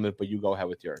actual name of it, but you go ahead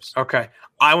with yours. Okay.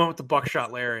 I went with the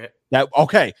buckshot lariat.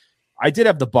 Okay. I did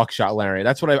have the buckshot lariat.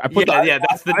 That's what I put.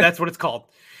 That's what it's called.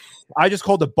 I just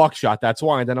called it buckshot. That's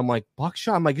why. And then I'm like,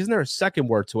 buckshot? I'm like, isn't there a second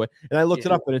word to it? And I looked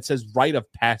it up and it says rite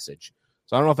of passage.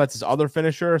 So I don't know if that's his other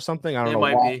finisher or something. I don't know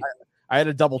why. I had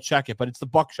to double check it, but it's the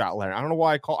buckshot lariat. I don't know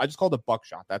why I just called it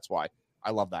buckshot. That's why.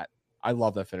 I love that. I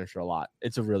love that finisher a lot.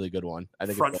 It's a really good one. I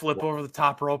think front flip over the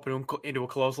top rope and into a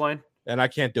clothesline. And I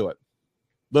can't do it.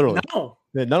 Literally. No.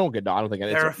 I don't think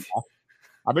it's.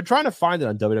 I've been trying to find it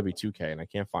on WWE 2K and I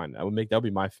can't find it. That would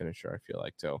be my finisher, I feel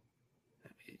like, too.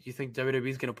 You think WWE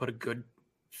is going to put a good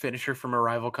finisher from a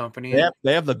rival company?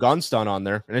 They have the gun stun on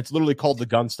there, and it's literally called the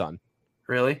gun stun.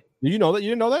 Really? Did you know that? You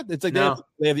didn't know that? It's like no.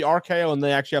 they have the RKO, and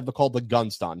they actually have called the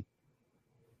gun stun.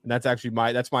 And that's actually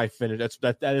my finish.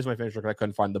 That is my finisher because I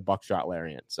couldn't find the buckshot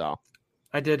lariat. So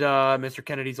I did Mr.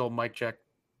 Kennedy's old mic check.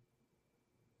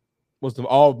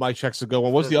 Mike check's a good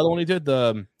one. What's the other one he did?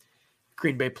 The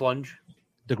Green Bay plunge.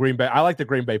 The Green Bay. I like the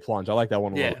Green Bay plunge. I like that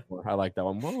one. Yeah. I like that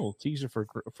one. Whoa, teaser for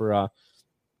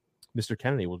Mr.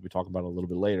 Kennedy. We'll be talking about it a little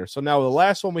bit later. So now the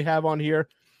last one we have on here,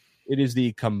 it is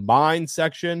the combined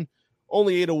section.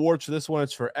 Only 8 awards for this one.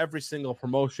 It's for every single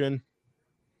promotion.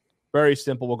 Very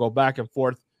simple. We'll go back and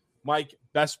forth. Mike,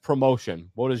 best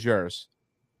promotion. What is yours?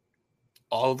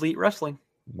 All Elite Wrestling.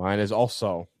 Mine is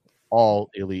also All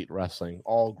Elite Wrestling.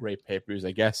 All great pay-per-views,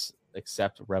 I guess,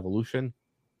 except Revolution.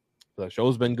 The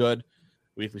show's been good.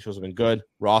 Weekly shows have been good.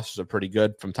 Rosters are pretty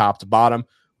good from top to bottom.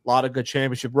 A lot of good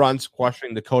championship runs,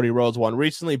 questioning the Cody Rhodes one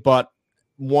recently, but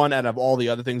one out of all the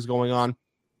other things going on,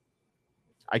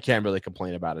 I can't really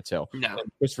complain about it too. No.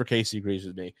 And Christopher Casey agrees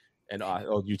with me. And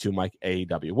you too, Mike,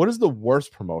 AEW. What is the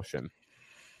worst promotion?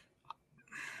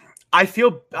 I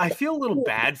feel a little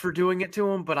bad for doing it to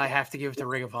him, but I have to give it to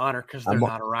Ring of Honor because they're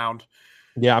not around.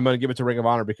 Yeah, I'm going to give it to Ring of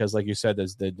Honor because, like you said,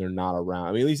 they're not around.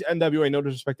 I mean, at least NWA, no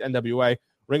disrespect to NWA,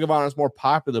 Ring of Honor is more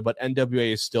popular, but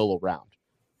NWA is still around.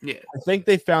 Yeah. I think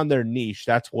they found their niche.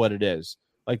 That's what it is.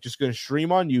 Like, just going to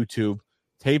stream on YouTube,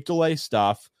 tape delay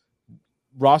stuff.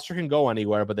 Roster can go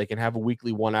anywhere, but they can have a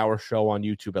weekly 1-hour show on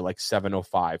YouTube at like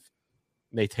 7:05.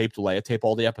 They tape delay it, tape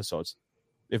all the episodes.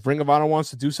 If Ring of Honor wants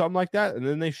to do something like that, and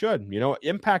then they should. You know,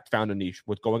 Impact found a niche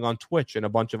with going on Twitch and a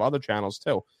bunch of other channels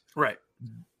too. Right.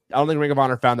 I don't think Ring of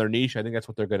Honor found their niche. I think that's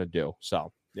what they're going to do.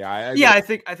 So, yeah. I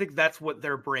think that's what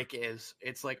their break is.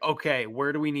 It's like, okay,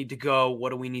 where do we need to go? What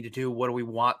do we need to do? What do we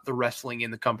want the wrestling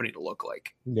in the company to look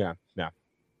like? Yeah.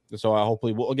 So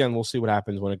hopefully, we'll see what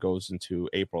happens when it goes into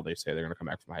April. They say they're going to come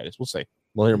back from hiatus. We'll see.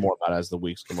 We'll hear more about it as the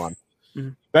weeks come on.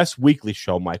 Mhm. Best weekly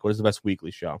show, Mike. What is the best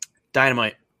weekly show?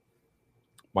 Dynamite.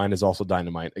 Mine is also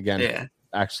Dynamite. Again, Yeah.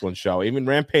 excellent show. Even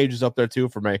Rampage is up there too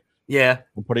for me. Yeah.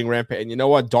 I'm putting Rampage. And you know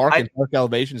what? Dark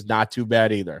Elevation is not too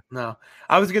bad either. No.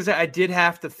 I was going to say, I did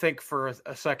have to think for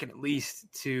a second at least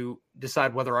to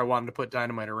decide whether I wanted to put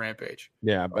Dynamite or Rampage.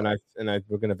 Yeah, we're going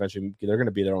to eventually, they're going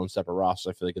to be their own separate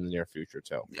roster, I feel like, in the near future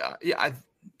too. Yeah.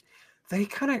 They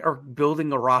kind of are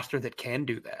building a roster that can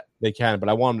do that. They can, but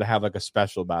I want them to have like a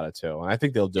special about it too, and I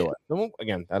think they'll do it. And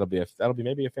again, that'll be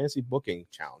maybe a fancy booking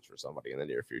challenge for somebody in the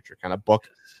near future. Kind of book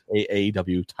a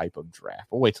AEW type of draft.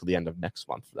 We'll wait till the end of next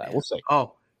month for that. Yeah. We'll see.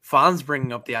 Oh, Fonz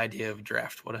bringing up the idea of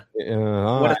draft. What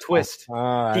a twist!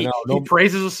 He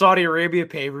praises a Saudi Arabia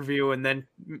pay-per-view and then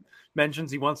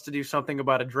mentions he wants to do something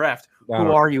about a draft. Who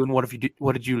are you and what did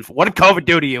COVID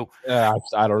do to you?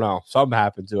 I don't know. Something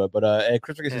happened to it, but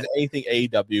Chris says anything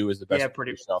AEW is the best. Yeah,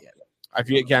 pretty stuff. Yeah. If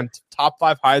you again top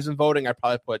 5 Heisman voting, I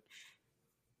probably put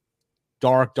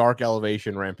Dark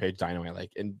Elevation, Rampage, Dynamite,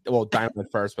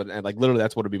 Dynamite first, but literally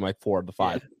that's what would be my 4 of the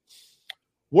 5. Yeah.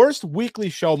 Worst weekly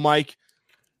show, Mike.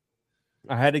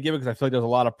 I had to give it because I feel like there's a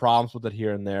lot of problems with it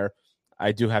here and there.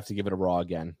 I do have to give it a Raw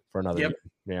again for another year.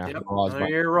 Yeah, another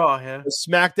year Raw. Yeah,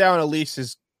 SmackDown at least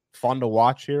is fun to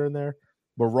watch here and there,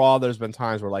 but Raw, there's been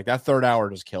times where that third hour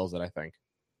just kills it. I think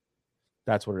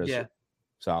that's what it is. Yeah.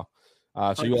 So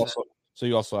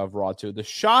you also have Raw too. The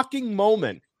shocking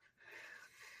moment.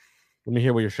 Let me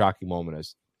hear what your shocking moment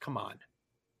is. Come on.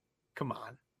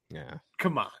 Yeah.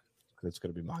 Come on. It's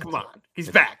gonna be mine. Come on. He's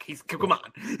back. Come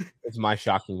on. It's my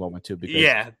shocking moment too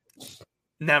because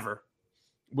never.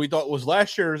 We thought was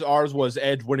last year's. Ours was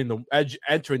Edge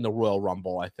entering the Royal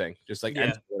Rumble. I think just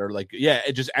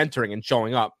just entering and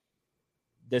showing up.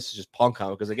 This is just Punk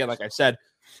because again, like I said,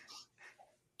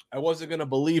 I wasn't gonna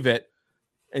believe it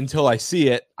until I see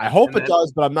it. I hope it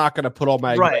does, but I'm not gonna put all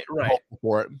my hope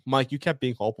for it. Mike, you kept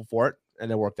being hopeful for it,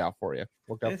 and it worked out for you.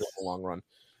 Worked out for the long run.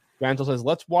 Gentle says,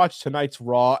 "Let's watch tonight's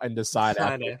Raw and decide."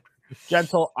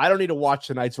 Gentle, I don't need to watch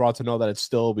tonight's Raw to know that it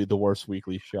still be the worst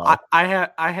weekly show. I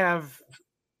have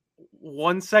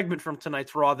one segment from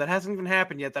tonight's Raw that hasn't even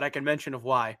happened yet that I can mention of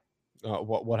why.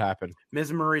 What happened? Miz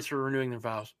and Maurice are renewing their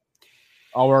vows.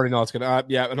 Oh, we already know it's gonna.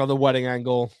 Another wedding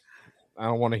angle. I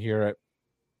don't want to hear it.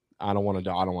 I don't want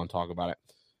to talk about it.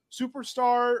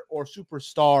 Superstar or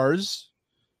superstars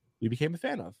you became a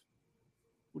fan of?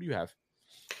 What do you have?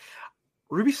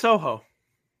 Ruby Soho.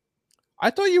 I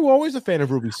thought you were always a fan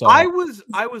of Ruby Soho. I was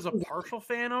a partial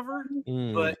fan of her,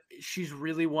 but she's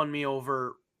really won me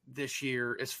over this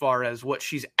year as far as what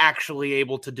she's actually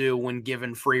able to do when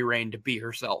given free reign to be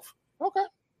herself. Okay.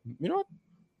 You know what?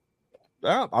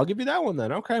 Well, I'll give you that one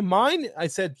then. Okay. Mine, I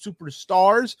said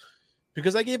superstars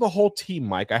because I gave a whole team,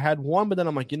 Mike. I had one, but then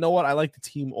I'm like, you know what? I like the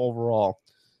team overall.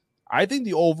 I think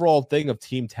the overall thing of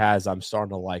Team Taz, I'm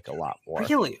starting to like a lot more.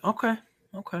 Really? Okay.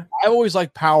 I always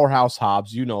like Powerhouse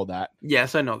Hobbs. You know that.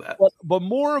 Yes, I know that. But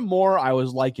more and more, I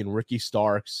was liking Ricky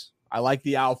Starks. I like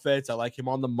the outfits. I like him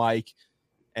on the mic.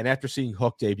 And after seeing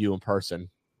Hook debut in person,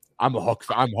 I'm hooked.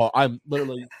 I'm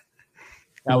literally.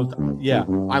 I'm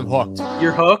hooked.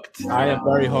 You're hooked? I am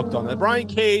very hooked on that. Brian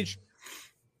Cage,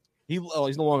 he's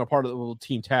no longer part of the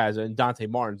Team Taz, and Dante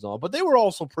Martin's all, but they were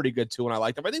also pretty good too, and I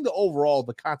liked them. I think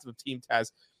the concept of Team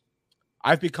Taz,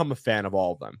 I've become a fan of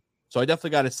all of them. So I definitely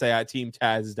got to say, Team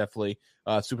Taz is definitely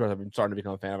super. I've been starting to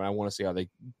become a fan of it. I want to see how they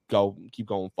keep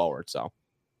going forward. So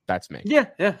that's me. Yeah.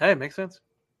 Hey, it makes sense.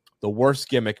 The worst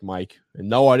gimmick, Mike. And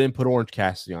no, I didn't put Orange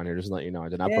Cassidy on here. Just to let you know, I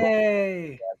did not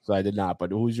put. So I did not.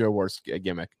 But who's your worst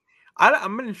gimmick?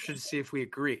 I'm interested to see if we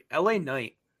agree. LA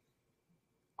Knight.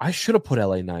 I should have put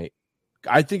LA Knight.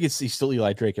 I think he's still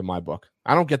Eli Drake in my book.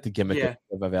 I don't get the gimmick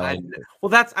of LA.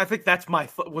 I think that's my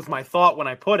thought when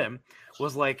I put him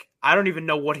was like, I don't even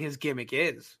know what his gimmick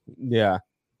is. Yeah,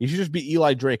 he should just be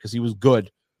Eli Drake because he was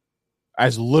good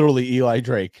as literally Eli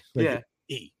Drake. Eli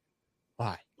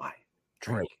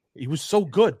Drake. He was so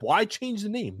good. Why change the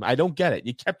name? I don't get it.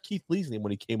 You kept Keith Lee's name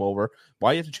when he came over.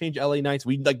 Why you have to change LA Knights?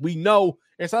 We know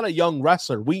it's not a young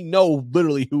wrestler. We know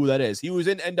literally who that is. He was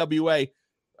in NWA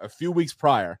a few weeks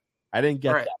prior. I didn't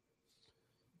get that.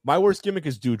 My worst gimmick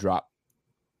is Doudrop.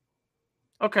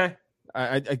 Okay.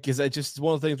 Because I just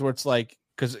one of the things where it's like,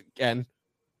 because again,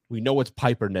 we know it's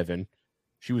Piper Niven.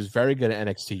 She was very good at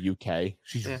NXT UK.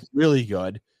 She's really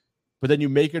good. But then you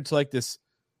make her to like this,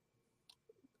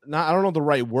 I don't know the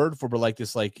right word for, but like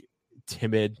this like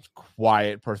timid,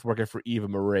 quiet person working for Eva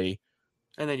Marie.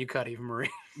 And then you cut Eva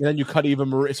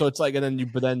Marie. So it's like, I'm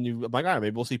like, all right,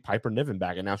 maybe we'll see Piper Niven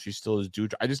back. And now she still is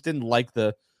Doudrop. I just didn't like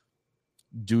the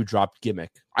Dewdrop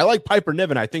gimmick. I like Piper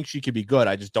Niven. I think she could be good.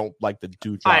 I just don't like the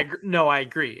Dewdrop. I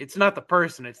agree. It's not the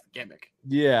person, it's the gimmick.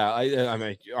 Yeah, I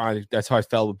mean, that's how I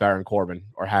felt with Baron Corbin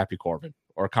or Happy Corbin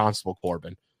or Constable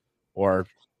Corbin or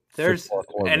there's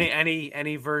Corbin.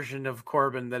 any version of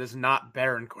Corbin that is not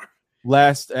Baron Corbin.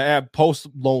 Last post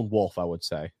Lone Wolf, I would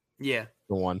say. Yeah,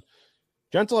 the one.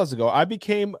 Gentle has to go. I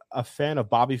became a fan of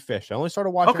Bobby Fish. I only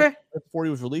started watching before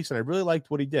he was released, and I really liked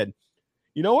what he did.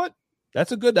 You know what?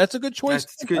 That's a good choice.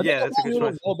 That's good. Yeah, that's a good choice. I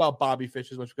don't know about Bobby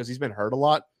Fish as much because he's been hurt a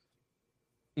lot.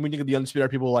 When you think of the Undisputed Era,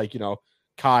 people like,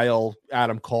 Kyle,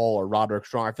 Adam Cole, or Roderick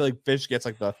Strong. I feel like Fish gets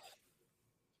like the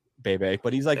baby,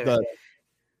 but he's like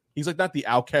he's like not the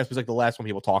outcast, but he's like the last one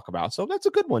people talk about. So that's a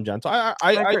good one, Gentle. I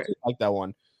do like that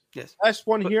one. Yes. Last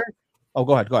one here. Oh,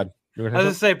 go ahead. I was going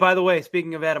to say, by the way,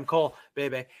 speaking of Adam Cole,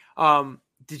 baby,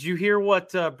 did you hear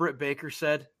what Britt Baker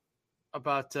said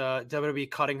about WWE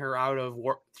cutting her out of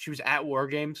War? She was at War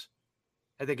Games,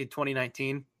 I think in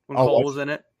 2019 when Cole was in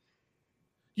it.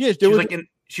 Yeah, she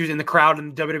was in the crowd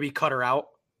and WWE cut her out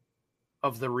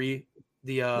of the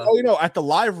at the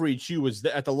live read, she was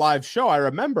at the live show. I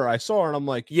remember I saw her and I'm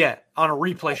like, yeah, on a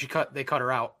replay they cut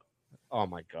her out. Oh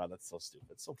my God, that's so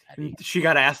stupid. So petty. She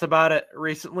got asked about it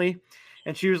recently,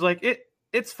 and she was like,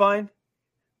 it's fine.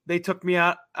 They took me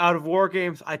out of War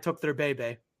Games. I took their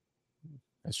baby.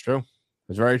 That's true.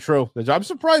 That's very true. I'm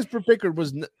surprised Britt Baker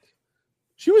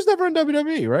she was never in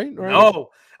WWE, right? No.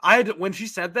 When she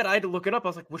said that, I had to look it up. I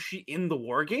was like, was she in the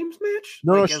War Games match?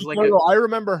 No, I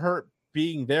remember her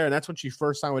being there, and that's when she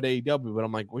first signed with AEW, but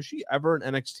I'm like, was she ever in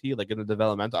NXT, like in the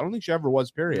development? I don't think she ever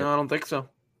was, period. No, I don't think so.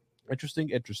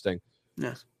 Interesting.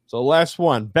 Yes. So last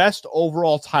one, best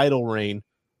overall title reign.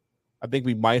 I think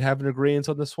we might have an agreement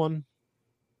on this one.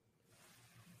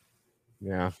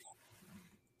 Yeah.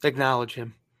 Acknowledge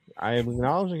him. I am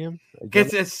acknowledging him.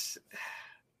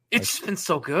 It's been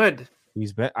so good.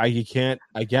 He's been. I give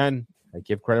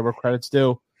credit where credit's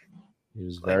due. He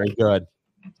was very good.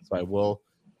 So I will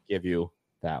give you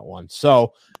that one.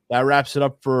 So that wraps it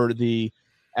up for the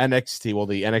NXT. Well,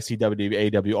 the NXT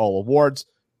AEW All Awards.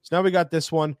 So now we got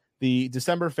this one, the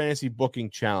December Fantasy Booking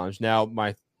Challenge. Now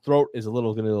my throat is a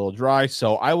little dry,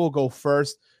 so I will go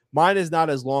first. Mine is not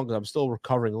as long because I'm still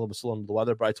recovering a little bit still under the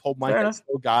weather, but I told Mike I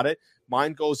still got it.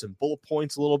 Mine goes in bullet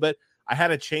points a little bit. I had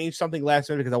to change something last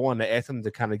minute because I wanted to ask them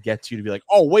to kind of get to you to be like,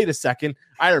 oh, wait a second,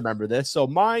 I remember this. So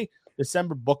my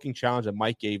December booking challenge that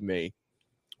Mike gave me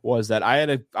was that I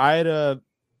had to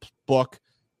book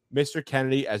Mr.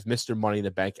 Kennedy as Mr. Money in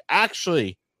the Bank,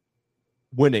 actually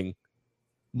winning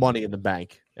Money in the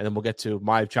Bank. And then we'll get to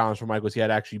my challenge for Mike was he had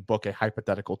to actually book a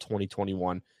hypothetical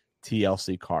 2021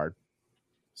 TLC card.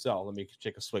 So let me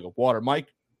take a swig of water, Mike.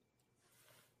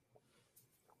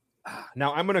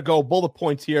 Now I'm going to go bullet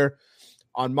points here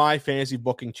on my fantasy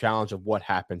booking challenge of what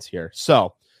happens here.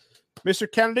 So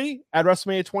Mr. Kennedy at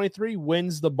WrestleMania 23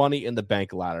 wins the Money in the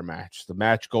Bank ladder match. The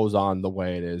match goes on the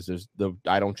way it is.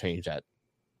 I don't change that.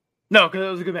 No, because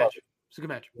it was a good match. It's a good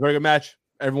match. Very good match.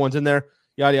 Everyone's in there.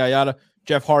 Yada, yada, yada.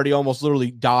 Jeff Hardy almost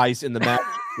literally dies in the match.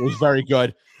 It was very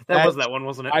good. Was that one,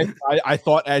 wasn't it? I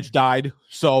thought Edge died.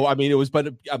 So, I mean,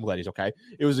 but I'm glad he's okay.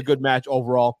 It was a good match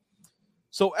overall.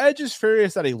 So Edge is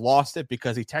furious that he lost it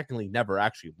because he technically never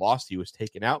actually lost. He was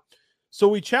taken out.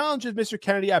 So he challenges Mr.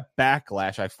 Kennedy at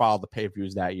Backlash. I followed the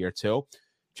pay-per-views that year too.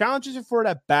 Challenges it for it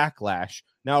at Backlash.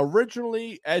 Now,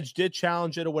 originally, Edge did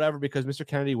challenge it or whatever because Mr.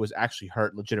 Kennedy was actually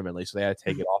hurt legitimately, so they had to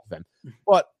take it off of him.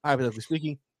 But, hypothetically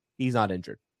speaking, he's not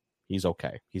injured. He's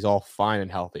okay. He's all fine and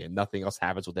healthy, and nothing else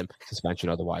happens with him. Suspension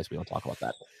otherwise. We don't talk about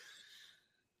that.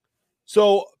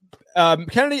 So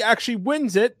Kennedy actually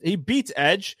wins it. He beats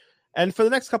Edge. And for the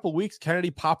next couple of weeks,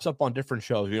 Kennedy pops up on different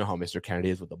shows. You know how Mr. Kennedy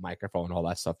is with the microphone and all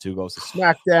that stuff, too. Goes to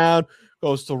SmackDown,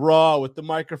 goes to Raw with the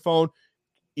microphone,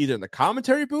 either in the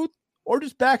commentary booth or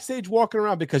just backstage walking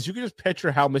around, because you can just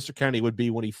picture how Mr. Kennedy would be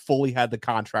when he fully had the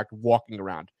contract walking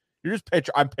around.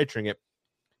 I'm picturing it,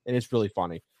 and it's really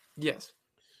funny. Yes.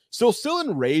 Still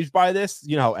enraged by this.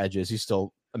 You know how Edge is. He's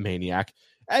still a maniac.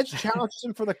 Edge challenges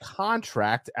him for the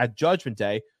contract at Judgment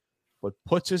Day, but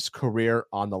puts his career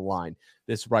on the line.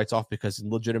 This writes off because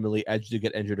legitimately Edge did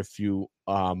get injured a few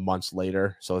months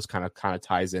later. So this kind of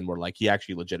ties in where like he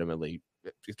actually legitimately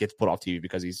gets put off TV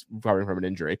because he's recovering from an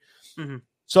injury. Mm-hmm.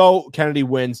 So Kennedy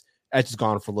wins. Edge is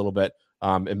gone for a little bit.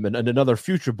 And another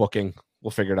future booking,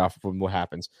 we'll figure it out from what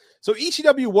happens. So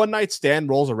ECW One Night Stand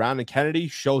rolls around and Kennedy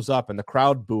shows up and the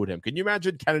crowd booed him. Can you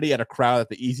imagine Kennedy at a crowd at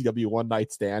the ECW One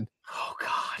Night Stand? Oh,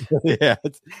 God. Yeah.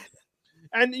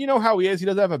 And you know how he is. He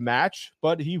doesn't have a match,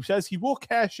 but he says he will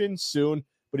cash in soon,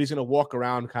 but he's going to walk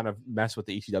around, kind of mess with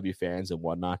the ECW fans and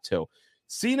whatnot, too.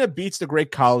 Cena beats the Great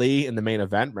Khali in the main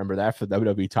event. Remember that for the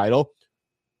WWE title.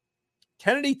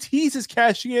 Kennedy teases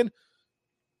cashing in,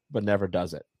 but never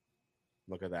does it.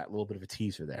 Look at that. A little bit of a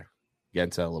teaser there. Get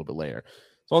into that a little bit later.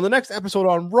 So on the next episode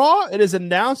on Raw, it is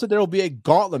announced that there will be a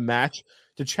gauntlet match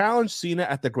to challenge Cena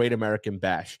at the Great American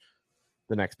Bash.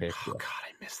 The next pay-per-view. Oh, God,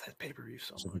 I missed that pay-per-view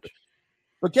so much.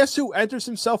 But guess who enters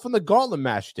himself in the gauntlet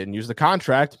match? Didn't use the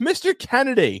contract. Mr.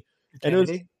 Kennedy. And it was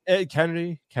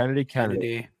Kennedy.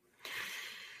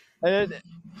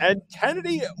 And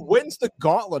Kennedy wins the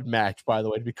gauntlet match, by the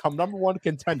way, to become number one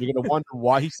contender. You're going to wonder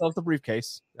why he still has the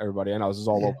briefcase. Everybody, I know this is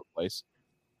all over the place.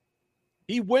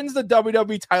 He wins the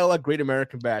WWE title at Great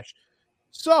American Bash.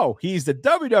 So he's the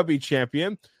WWE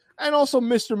champion and also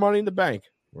Mr. Money in the Bank.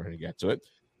 We're going to get to it.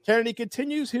 Kennedy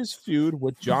continues his feud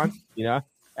with John Cena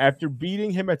after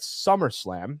beating him at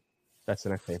SummerSlam. That's the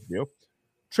next pay-per-view.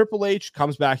 Triple H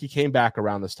comes back. He came back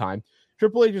around this time.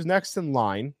 Triple H is next in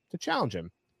line to challenge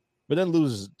him, but then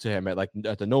loses to him at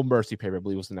the No Mercy pay-per-view, I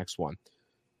believe was the next one.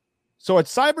 So at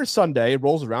Cyber Sunday, it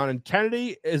rolls around, and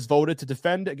Kennedy is voted to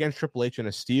defend against Triple H in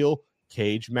a steel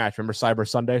cage match. Remember Cyber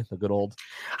Sunday, the good old?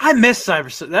 I miss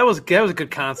Cyber Sunday. That was a good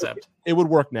concept. It would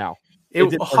work now. It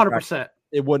 100%.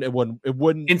 It wouldn't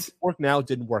work now. It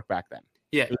didn't work back then.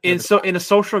 Yeah. In a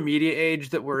social media age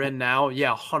that we're in now,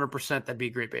 100% that'd be a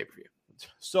great pay-per-view.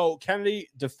 So Kennedy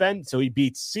defends. So he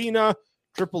beats Cena,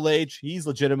 Triple H. He's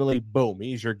legitimately boom.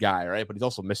 He's your guy, right? But he's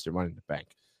also Mr. Money in the Bank.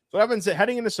 So Evans,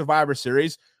 heading into Survivor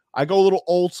Series, I go a little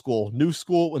old school, new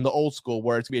school in the old school,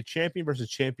 where it's gonna be a champion versus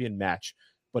champion match,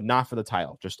 but not for the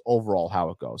title, just overall how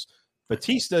it goes.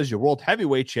 Batista is your world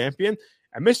heavyweight champion,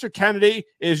 and Mr. Kennedy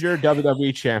is your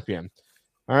WWE champion.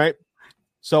 All right.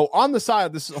 So on the side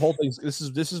of this whole thing, this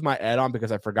is my add-on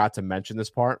because I forgot to mention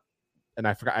this part. And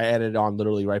I added it on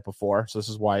literally right before. So this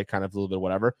is why it kind of a little bit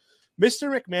whatever. Mr.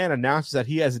 McMahon announces that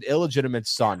he has an illegitimate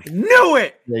son. Knew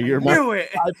it. Yeah, knew it.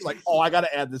 I was like, I got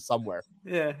to add this somewhere.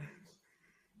 Yeah.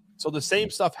 So the same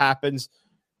stuff happens.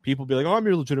 People be like, I'm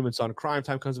your legitimate son. Crime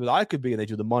Time comes with, I could be. And they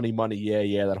do the money.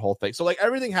 Yeah, that whole thing. So like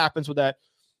everything happens with that.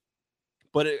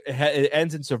 But it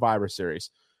ends in Survivor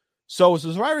Series. So as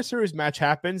the Survivor Series match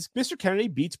happens, Mr. Kennedy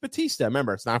beats Batista.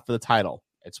 Remember, it's not for the title.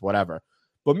 It's whatever.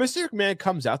 But Mr. McMahon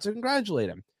comes out to congratulate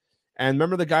him. And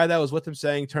remember the guy that was with him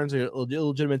saying turns your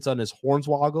illegitimate son is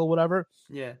Hornswoggle, whatever?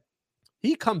 Yeah.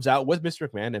 He comes out with Mr.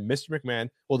 McMahon, and Mr.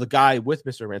 McMahon, the guy with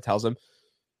Mr. McMahon tells him,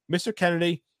 Mr.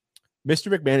 Kennedy,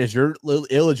 Mr. McMahon is your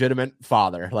illegitimate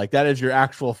father. Like, that is your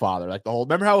actual father. Like,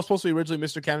 remember how it was supposed to be originally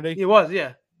Mr. Kennedy? He was,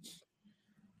 yeah.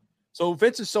 So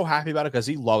Vince is so happy about it because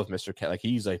he loves Mr. Kennedy. Like,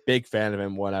 he's a big fan of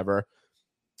him, whatever.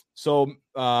 So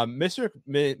Mr.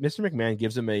 McMahon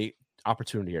gives him a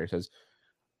opportunity here. He says,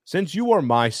 since you are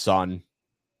my son,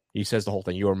 he says the whole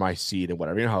thing, you are my seed and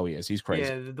whatever. You know how he is. He's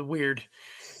crazy. Yeah, the weird.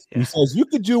 Yeah. He says, you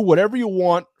could do whatever you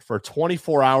want for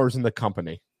 24 hours in the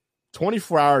company.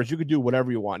 24 hours, you could do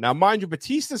whatever you want. Now, mind you,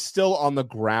 Batista's still on the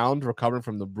ground recovering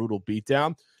from the brutal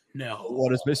beatdown. No.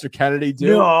 What does Mr. Kennedy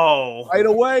do? No. Right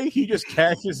away, he just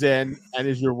cashes in and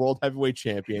is your world heavyweight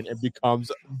champion and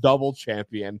becomes double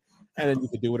champion. And then you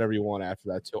can do whatever you want after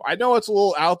that, too. I know it's a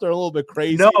little out there, a little bit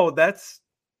crazy. No, that's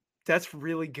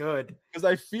really good. Because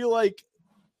I feel like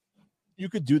you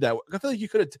could do that. I feel like you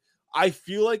could have. I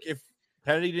feel like if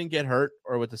Kennedy didn't get hurt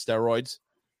or with the steroids,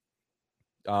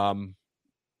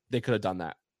 they could have done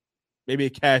that. Maybe a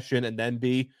cash in and then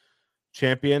be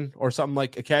champion or something,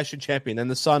 like a cash in champion, then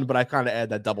the son. But I kind of add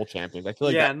that double champion. I feel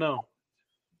like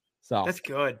So that's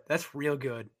good. That's real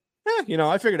good. Yeah,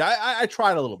 I figured I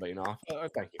tried a little bit.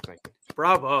 Thank you.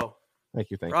 Bravo. Thank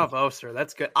you. Bravo, sir.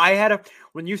 That's good.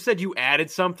 When you said you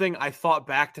added something, I thought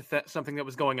back to something that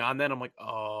was going on then. I'm like,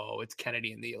 oh, it's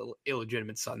Kennedy and the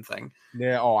illegitimate son thing.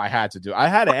 Yeah. Oh, I had to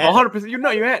add 100%.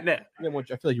 You had that. I feel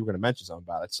like you were going to mention something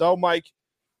about it. So, Mike,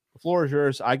 the floor is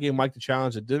yours. I gave Mike the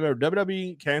challenge.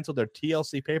 WWE canceled their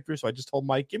TLC pay-per-view, so I just told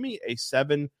Mike, give me a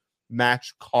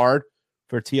 7-match card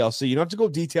for TLC. You don't have to go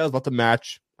details about the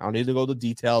match. I don't need to go to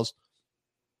details.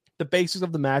 The basics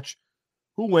of the match.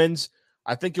 Who wins?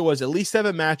 I think it was at least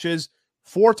 7 matches.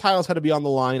 4 titles had to be on the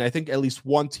line. I think at least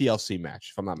 1 TLC match,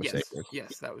 if I'm not mistaken.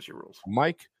 Yes, that was your rules.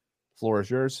 Mike, floor is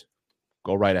yours.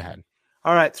 Go right ahead.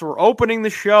 All right, so we're opening the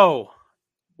show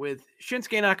with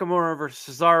Shinsuke Nakamura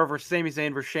versus Cesaro versus Sami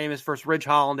Zayn versus Sheamus versus Ridge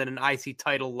Holland in an IC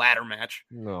title ladder match.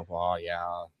 No, oh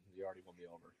yeah, you already won me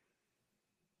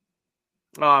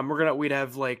over. We'd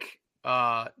have like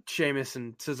Sheamus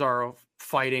and Cesaro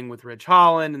fighting with Ridge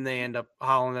Holland, and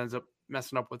Holland ends up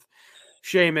messing up with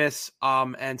Sheamus.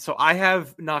 And so I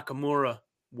have Nakamura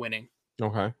winning.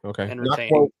 Okay.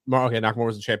 Entertaining. Nakamura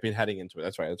was the champion heading into it.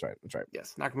 That's right.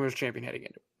 Yes, Nakamura's champion heading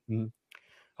into it. Mm-hmm.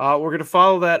 We're going to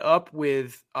follow that up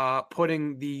with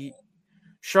putting the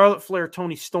Charlotte Flair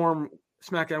Toni Storm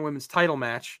SmackDown Women's title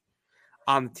match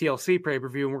on the TLC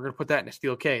pay-per-view, and we're going to put that in a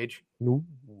steel cage. Whoa,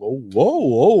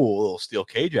 whoa, a little steel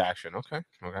cage action. Okay.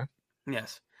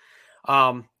 Yes.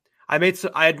 I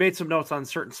had made some notes on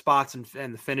certain spots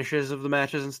and the finishes of the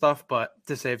matches and stuff, but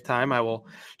to save time, I will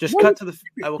just cut to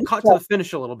the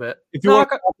finish a little bit. If you want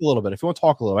to talk a little bit,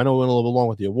 I know we went a little bit long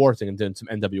with the award thing and did some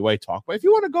NWA talk, but if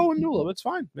you want to go and do a little, it's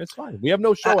fine. It's fine. We have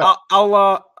no show.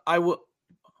 I will.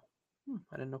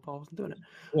 I didn't know Paul wasn't doing it.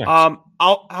 Yeah. How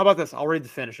about this? I'll read the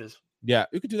finishes. Yeah,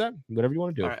 you could do that. Whatever you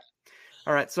want to do.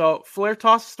 All right. So Flair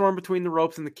tosses Storm between the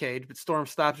ropes and the cage, but Storm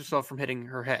stops herself from hitting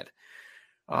her head.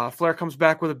 Flair comes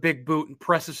back with a big boot and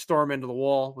presses Storm into the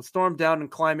wall. With Storm down and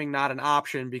climbing not an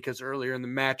option because earlier in the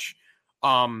match,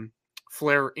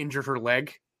 Flair injured her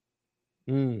leg.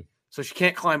 So she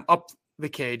can't climb up the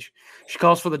cage. She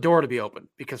calls for the door to be open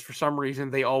because for some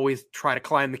reason they always try to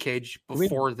climb the cage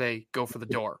before they go for the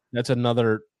door. That's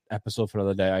another episode for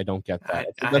another day. I don't get that.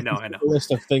 I know. A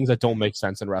list of things that don't make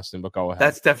sense in wrestling, but go ahead.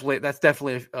 That's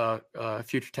definitely a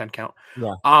future 10 count.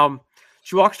 Yeah.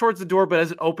 She walks towards the door, but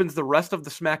as it opens, the rest of the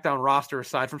SmackDown roster,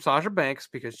 aside from Sasha Banks,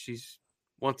 because she's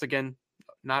once again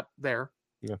not there,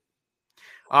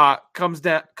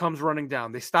 comes running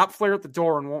down. They stop Flair at the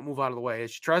door and won't move out of the way. As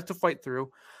she tries to fight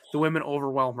through, the women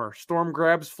overwhelm her. Storm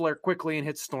grabs Flair quickly and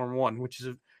hits Storm 1, which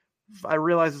is I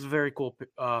realize is a very cool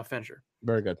finisher.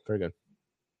 Very good. Very good.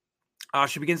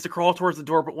 She begins to crawl towards the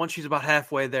door, but once she's about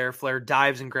halfway there, Flair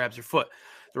dives and grabs her foot.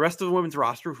 The rest of the women's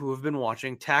roster, who have been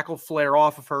watching, tackle Flair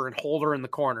off of her and hold her in the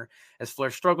corner. As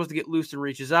Flair struggles to get loose and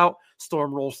reaches out,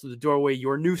 Storm rolls through the doorway.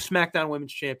 Your new SmackDown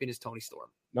Women's Champion is Toni Storm.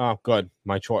 Oh, good.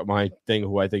 My thing,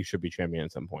 who I think should be champion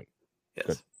at some point. Yes.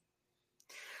 Good.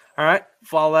 All right.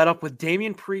 Follow that up with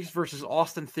Damian Priest versus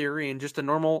Austin Theory in just a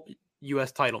normal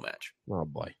U.S. title match. Oh,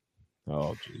 boy.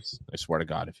 Oh, jeez. I swear to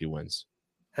God if he wins.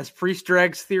 As Priest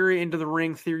drags Theory into the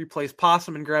ring, Theory plays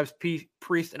possum and grabs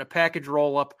Priest in a package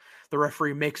roll-up. The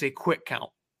referee makes a quick count.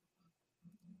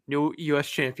 New U.S.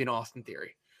 champion Austin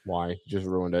Theory. Why? Just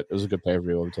ruined it. It was a good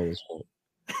pay-per-view until this point.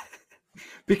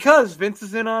 Because Vince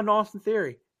is in on Austin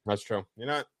Theory. That's true. You're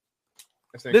not.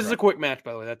 This is a quick match,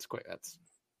 by the way. That's quick. I'm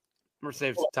gonna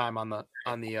save some time on the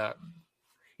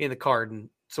in the card, and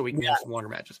so we can have some longer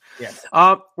matches. Yeah.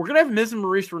 We're gonna have Miz and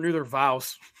Maurice renew their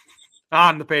vows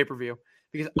on the pay-per-view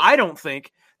because I don't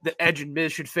think that Edge and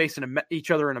Miz should face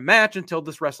each other in a match until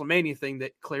this WrestleMania thing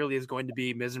that clearly is going to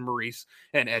be Miz and Maurice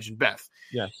and Edge and Beth.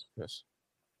 Yes.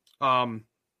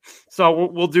 So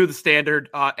we'll do the standard.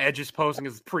 Edge is posing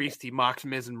as the Priest. He mocks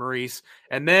Miz and Maurice.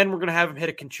 And then we're going to have him hit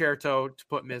a concerto to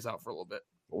put Miz out for a little bit.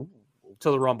 Ooh.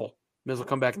 Till the Rumble. Miz will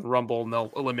come back in the Rumble and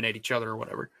they'll eliminate each other or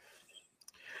whatever.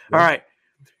 Yeah. All right.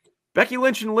 Becky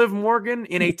Lynch and Liv Morgan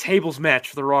in a tables match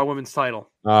for the Raw Women's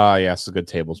title. Yes, a good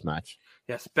tables match.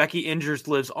 Yes, Becky injures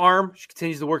Liv's arm. She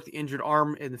continues to work the injured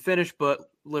arm in the finish, but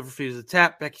Liv refuses to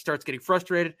tap. Becky starts getting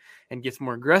frustrated and gets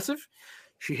more aggressive.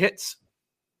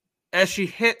 As she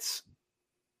hits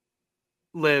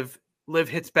Liv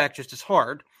hits back just as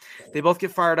hard. They both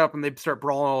get fired up and they start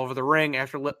brawling all over the ring.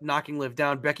 After knocking Liv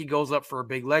down, Becky goes up for a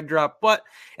big leg drop, but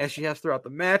as she has throughout the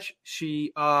match,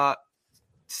 she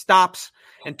stops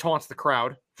and taunts the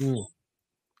crowd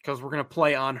because we're going to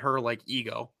play on her like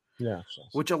ego. Yeah,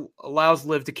 which allows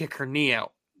Liv to kick her knee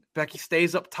out. Becky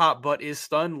stays up top but is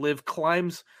stunned. Liv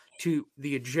climbs to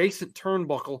the adjacent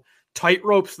turnbuckle, tight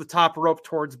ropes the top rope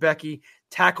towards Becky,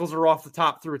 tackles her off the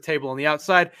top through a table on the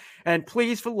outside, and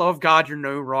please, for the love of God, your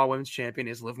new Raw Women's Champion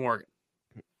is Liv Morgan.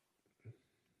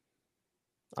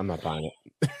 I'm not buying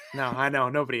it. No, I know.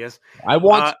 Nobody is. I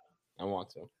want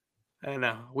to. I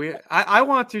know. I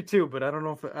want to too, but I don't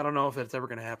know if that's ever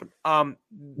going to happen.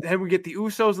 Then we get the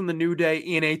Usos and the New Day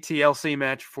in a TLC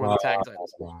match for the tag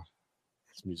titles. Wow.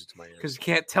 It's music to my ears. Because you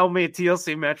can't tell me a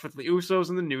TLC match with the Usos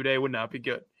and the New Day would not be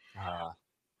good.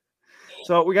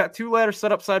 So we got two ladders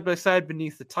set up side by side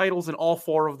beneath the titles, and all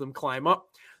four of them climb up.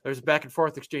 There's a back and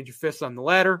forth exchange of fists on the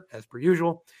ladder, as per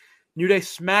usual. New Day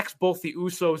smacks both the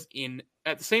Usos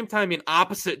at the same time in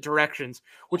opposite directions,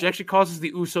 which actually causes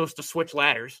the Usos to switch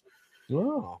ladders.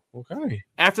 Oh, okay.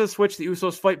 After the switch, the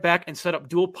Usos fight back and set up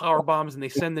dual power bombs, and they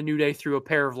send the New Day through a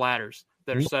pair of ladders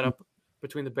that are set up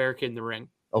between the barricade and the ring.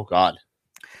 Oh, God.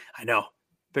 I know.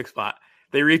 Big spot.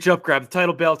 They reach up, grab the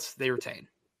title belts, they retain.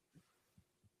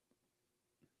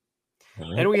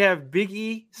 Right. And we have Big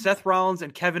E, Seth Rollins,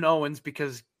 and Kevin Owens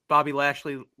because Bobby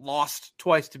Lashley lost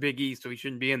twice to Big E, so he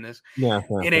shouldn't be in this.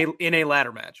 In a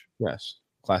ladder match. Yes.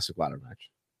 Classic ladder match.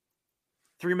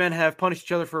 Three men have punished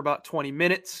each other for about 20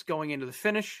 minutes going into the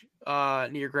finish.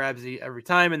 Near grabs every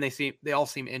time, and they all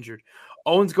seem injured.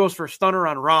 Owens goes for a stunner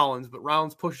on Rollins, but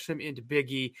Rollins pushes him into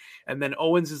Big E, and then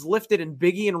Owens is lifted, and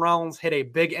Big E and Rollins hit a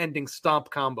big ending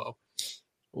stomp combo.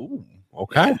 Ooh,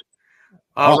 okay.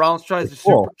 Rollins tries to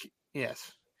cool.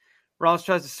 Rollins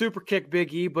tries to super kick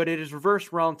Big E, but it is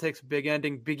reversed. Rollins takes a big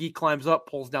ending. Big E climbs up,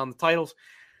 pulls down the titles.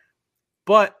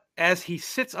 But as he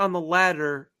sits on the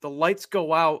ladder, the lights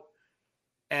go out,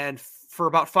 and for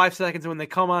about 5 seconds, when they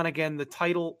come on again, the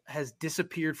title has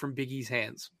disappeared from Big E's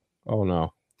hands. Oh,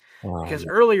 no. Because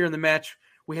earlier in the match,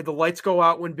 we had the lights go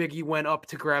out when Big E went up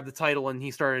to grab the title, and he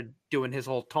started doing his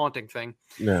whole taunting thing.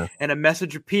 Yeah. And a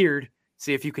message appeared.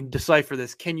 See if you can decipher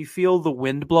this. Can you feel the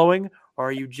wind blowing, or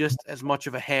are you just as much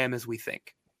of a ham as we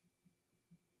think?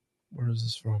 Where is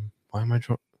this from? Why am I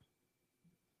trying?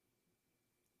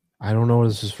 I don't know where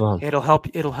this is from. It'll help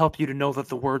you to know that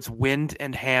the words wind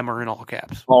and ham are in all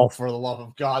caps. Oh, for the love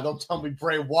of God, don't tell me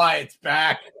Bray Wyatt's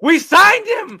back. We signed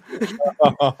him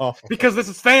because this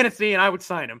is fantasy and I would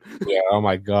sign him. Yeah, oh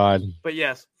my God. But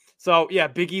yes. So yeah,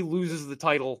 Big E loses the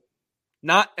title,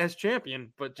 not as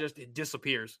champion, but just it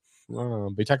disappears. But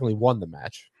he technically won the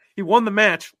match. He won the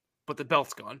match, but the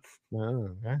belt's gone. Oh,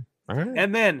 okay. All right.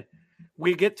 And then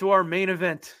we get to our main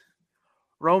event.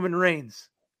 Roman Reigns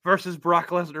versus Brock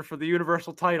Lesnar for the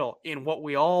Universal title in what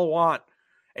we all want.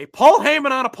 A Paul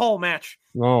Heyman on a pole match.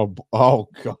 Oh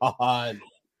God.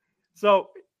 So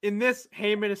in this,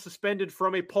 Heyman is suspended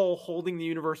from a pole holding the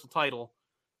Universal title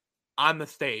on the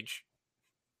stage.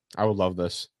 I would love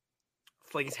this.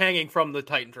 It's like he's hanging from the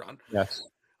Titantron. Yes.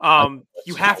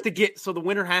 You have to get, so the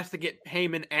winner has to get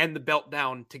Heyman and the belt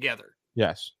down together.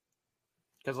 Yes.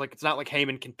 Because like it's not like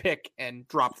Heyman can pick and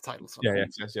drop the title. Yeah,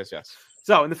 yes.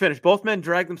 So in the finish, both men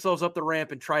drag themselves up the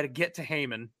ramp and try to get to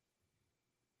Heyman.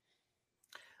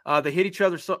 They hit each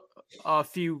other a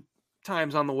few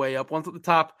times on the way up. Once at the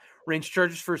top, Reigns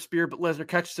charges for a spear, but Lesnar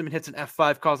catches him and hits an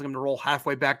F5, causing him to roll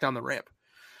halfway back down the ramp.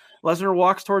 Lesnar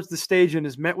walks towards the stage and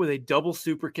is met with a double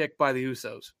super kick by the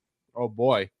Usos. Oh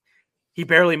boy. He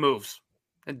barely moves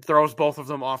and throws both of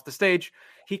them off the stage.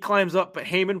 He climbs up, but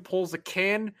Heyman pulls a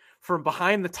can from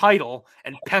behind the title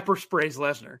and pepper sprays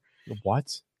Lesnar.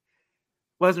 What?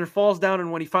 Lesnar falls down,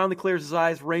 and when he finally clears his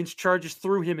eyes, Reigns charges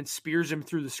through him and spears him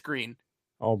through the screen.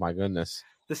 Oh my goodness.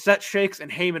 The set shakes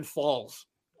and Heyman falls.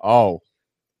 Oh.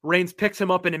 Reigns picks him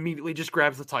up and immediately just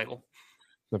grabs the title.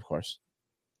 Of course.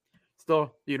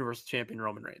 Still Universal Champion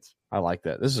Roman Reigns. I like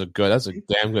that. That's a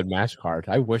damn good match card.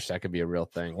 I wish that could be a real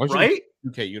thing. Right?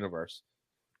 UK Universe.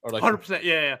 Or like 100%.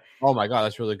 Yeah. Oh my God,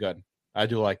 that's really good. I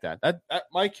do like that. That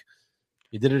Mike,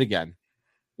 you did it again.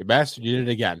 You bastard, you did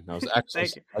it again. That was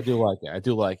excellent. I do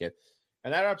like it.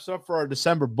 And that wraps up for our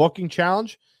December booking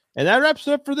challenge. And that wraps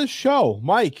up for this show.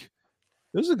 Mike,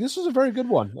 this was a very good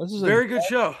one. This is very good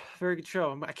show. Very good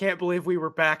show. I can't believe we're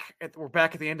back at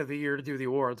the end of the year to do the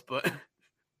awards, but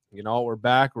you know, we're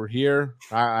back. We're here.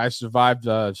 I survived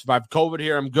COVID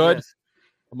here. I'm good. Yes.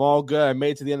 I'm all good. I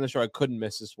made it to the end of the show. I couldn't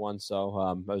miss this one,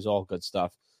 so it was all good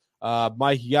stuff.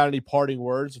 Mike, you got any parting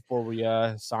words before we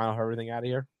sign off everything out of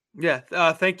here? Yeah,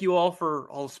 thank you all for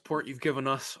all the support you've given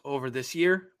us over this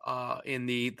year in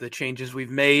the changes we've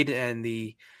made and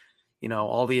the, you know,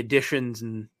 all the additions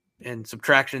and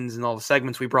subtractions and all the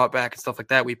segments we brought back and stuff like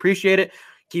that. We appreciate it.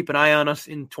 Keep an eye on us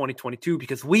in 2022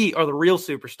 because we are the real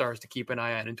superstars to keep an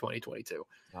eye on in 2022.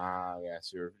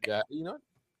 Yes, you know,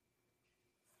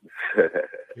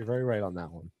 you're very right on that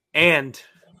one. And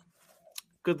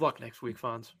good luck next week,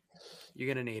 Fonz.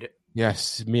 You're going to need it.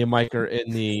 Yes, me and Mike are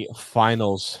in the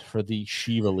finals for the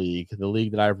Shiva League, the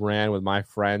league that I've ran with my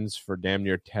friends for damn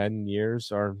near 10 years,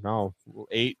 or no,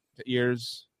 8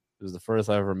 years. This is the first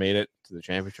I ever made it to the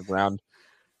championship round.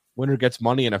 Winner gets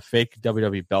money and a fake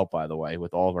WWE belt, by the way,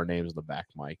 with all of our names on the back,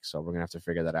 Mike. So we're going to have to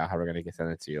figure that out, how we're going to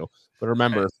send it to you. But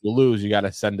remember, if you lose, you got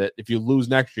to send it. If you lose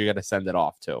next year, you got to send it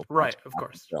off, too. Right, of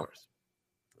course.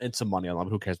 And some money on them.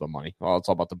 Who cares about money? Well, it's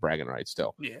all about the bragging rights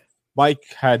still. Yeah. Mike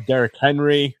had Derrick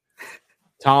Henry,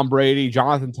 Tom Brady,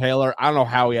 Jonathan Taylor. I don't know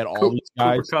how he had all these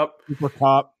guys. Cooper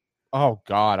Kupp. Oh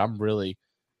God, I'm really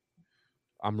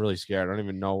scared. I don't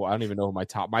even know who my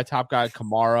top guy,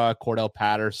 Kamara, Cordell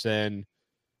Patterson.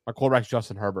 My quarterback's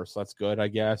Justin Herbert, so that's good, I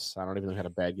guess. I don't even know he had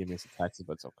a bad game against the Texans,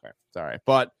 but it's okay. It's all right.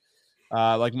 But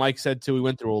like Mike said too, we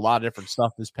went through a lot of different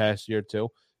stuff this past year too,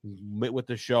 with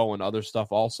the show and other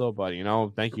stuff also. But you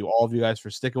know, thank you all of you guys for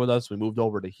sticking with us. We moved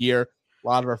over to here. A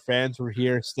lot of our fans were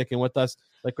here sticking with us.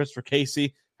 Like Christopher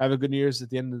Casey, have a good New Year's at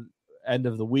the end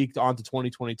of the week on to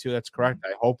 2022. That's correct.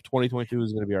 I hope 2022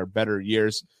 is going to be our better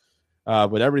years.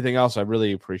 With everything else, I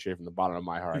really appreciate from the bottom of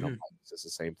my heart. I know it's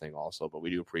the same thing also, but we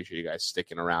do appreciate you guys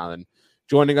sticking around and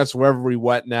joining us wherever we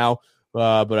went now.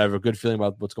 But I have a good feeling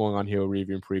about what's going on here with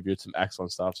Review and Preview. It's some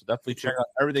excellent stuff. So definitely check out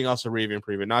everything else at Review and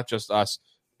Preview, not just us.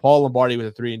 Paul Lombardi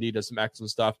with the 3&D does some excellent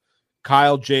stuff.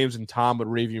 Kyle, James, and Tom would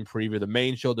review and preview the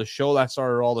main show, the show that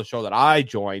started all the show that I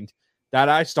joined, that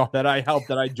I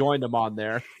joined them on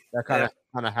there. That kind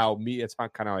of how it's kind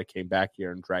of how I came back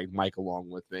here and dragged Mike along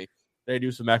with me. They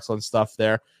do some excellent stuff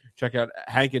there. Check out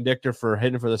Hank and Dichter for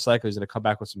Hidden for the Cycle. He's going to come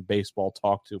back with some baseball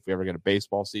talk too if we ever get a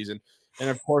baseball season. And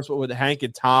of course, with Hank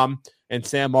and Tom and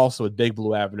Sam also with Big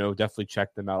Blue Avenue, definitely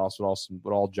check them out. Also,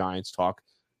 with all Giants talk.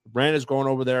 Brandon's going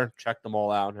over there. Check them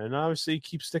all out, and obviously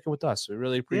keep sticking with us. We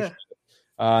really appreciate it.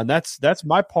 And that's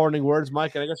my parting words,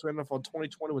 Mike. And I guess we're ending up on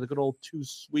 2020 with a good old Too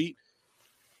Sweet.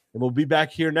 And we'll be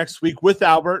back here next week with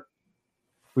Albert.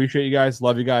 Appreciate you guys.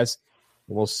 Love you guys.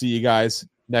 And we'll see you guys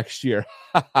next year.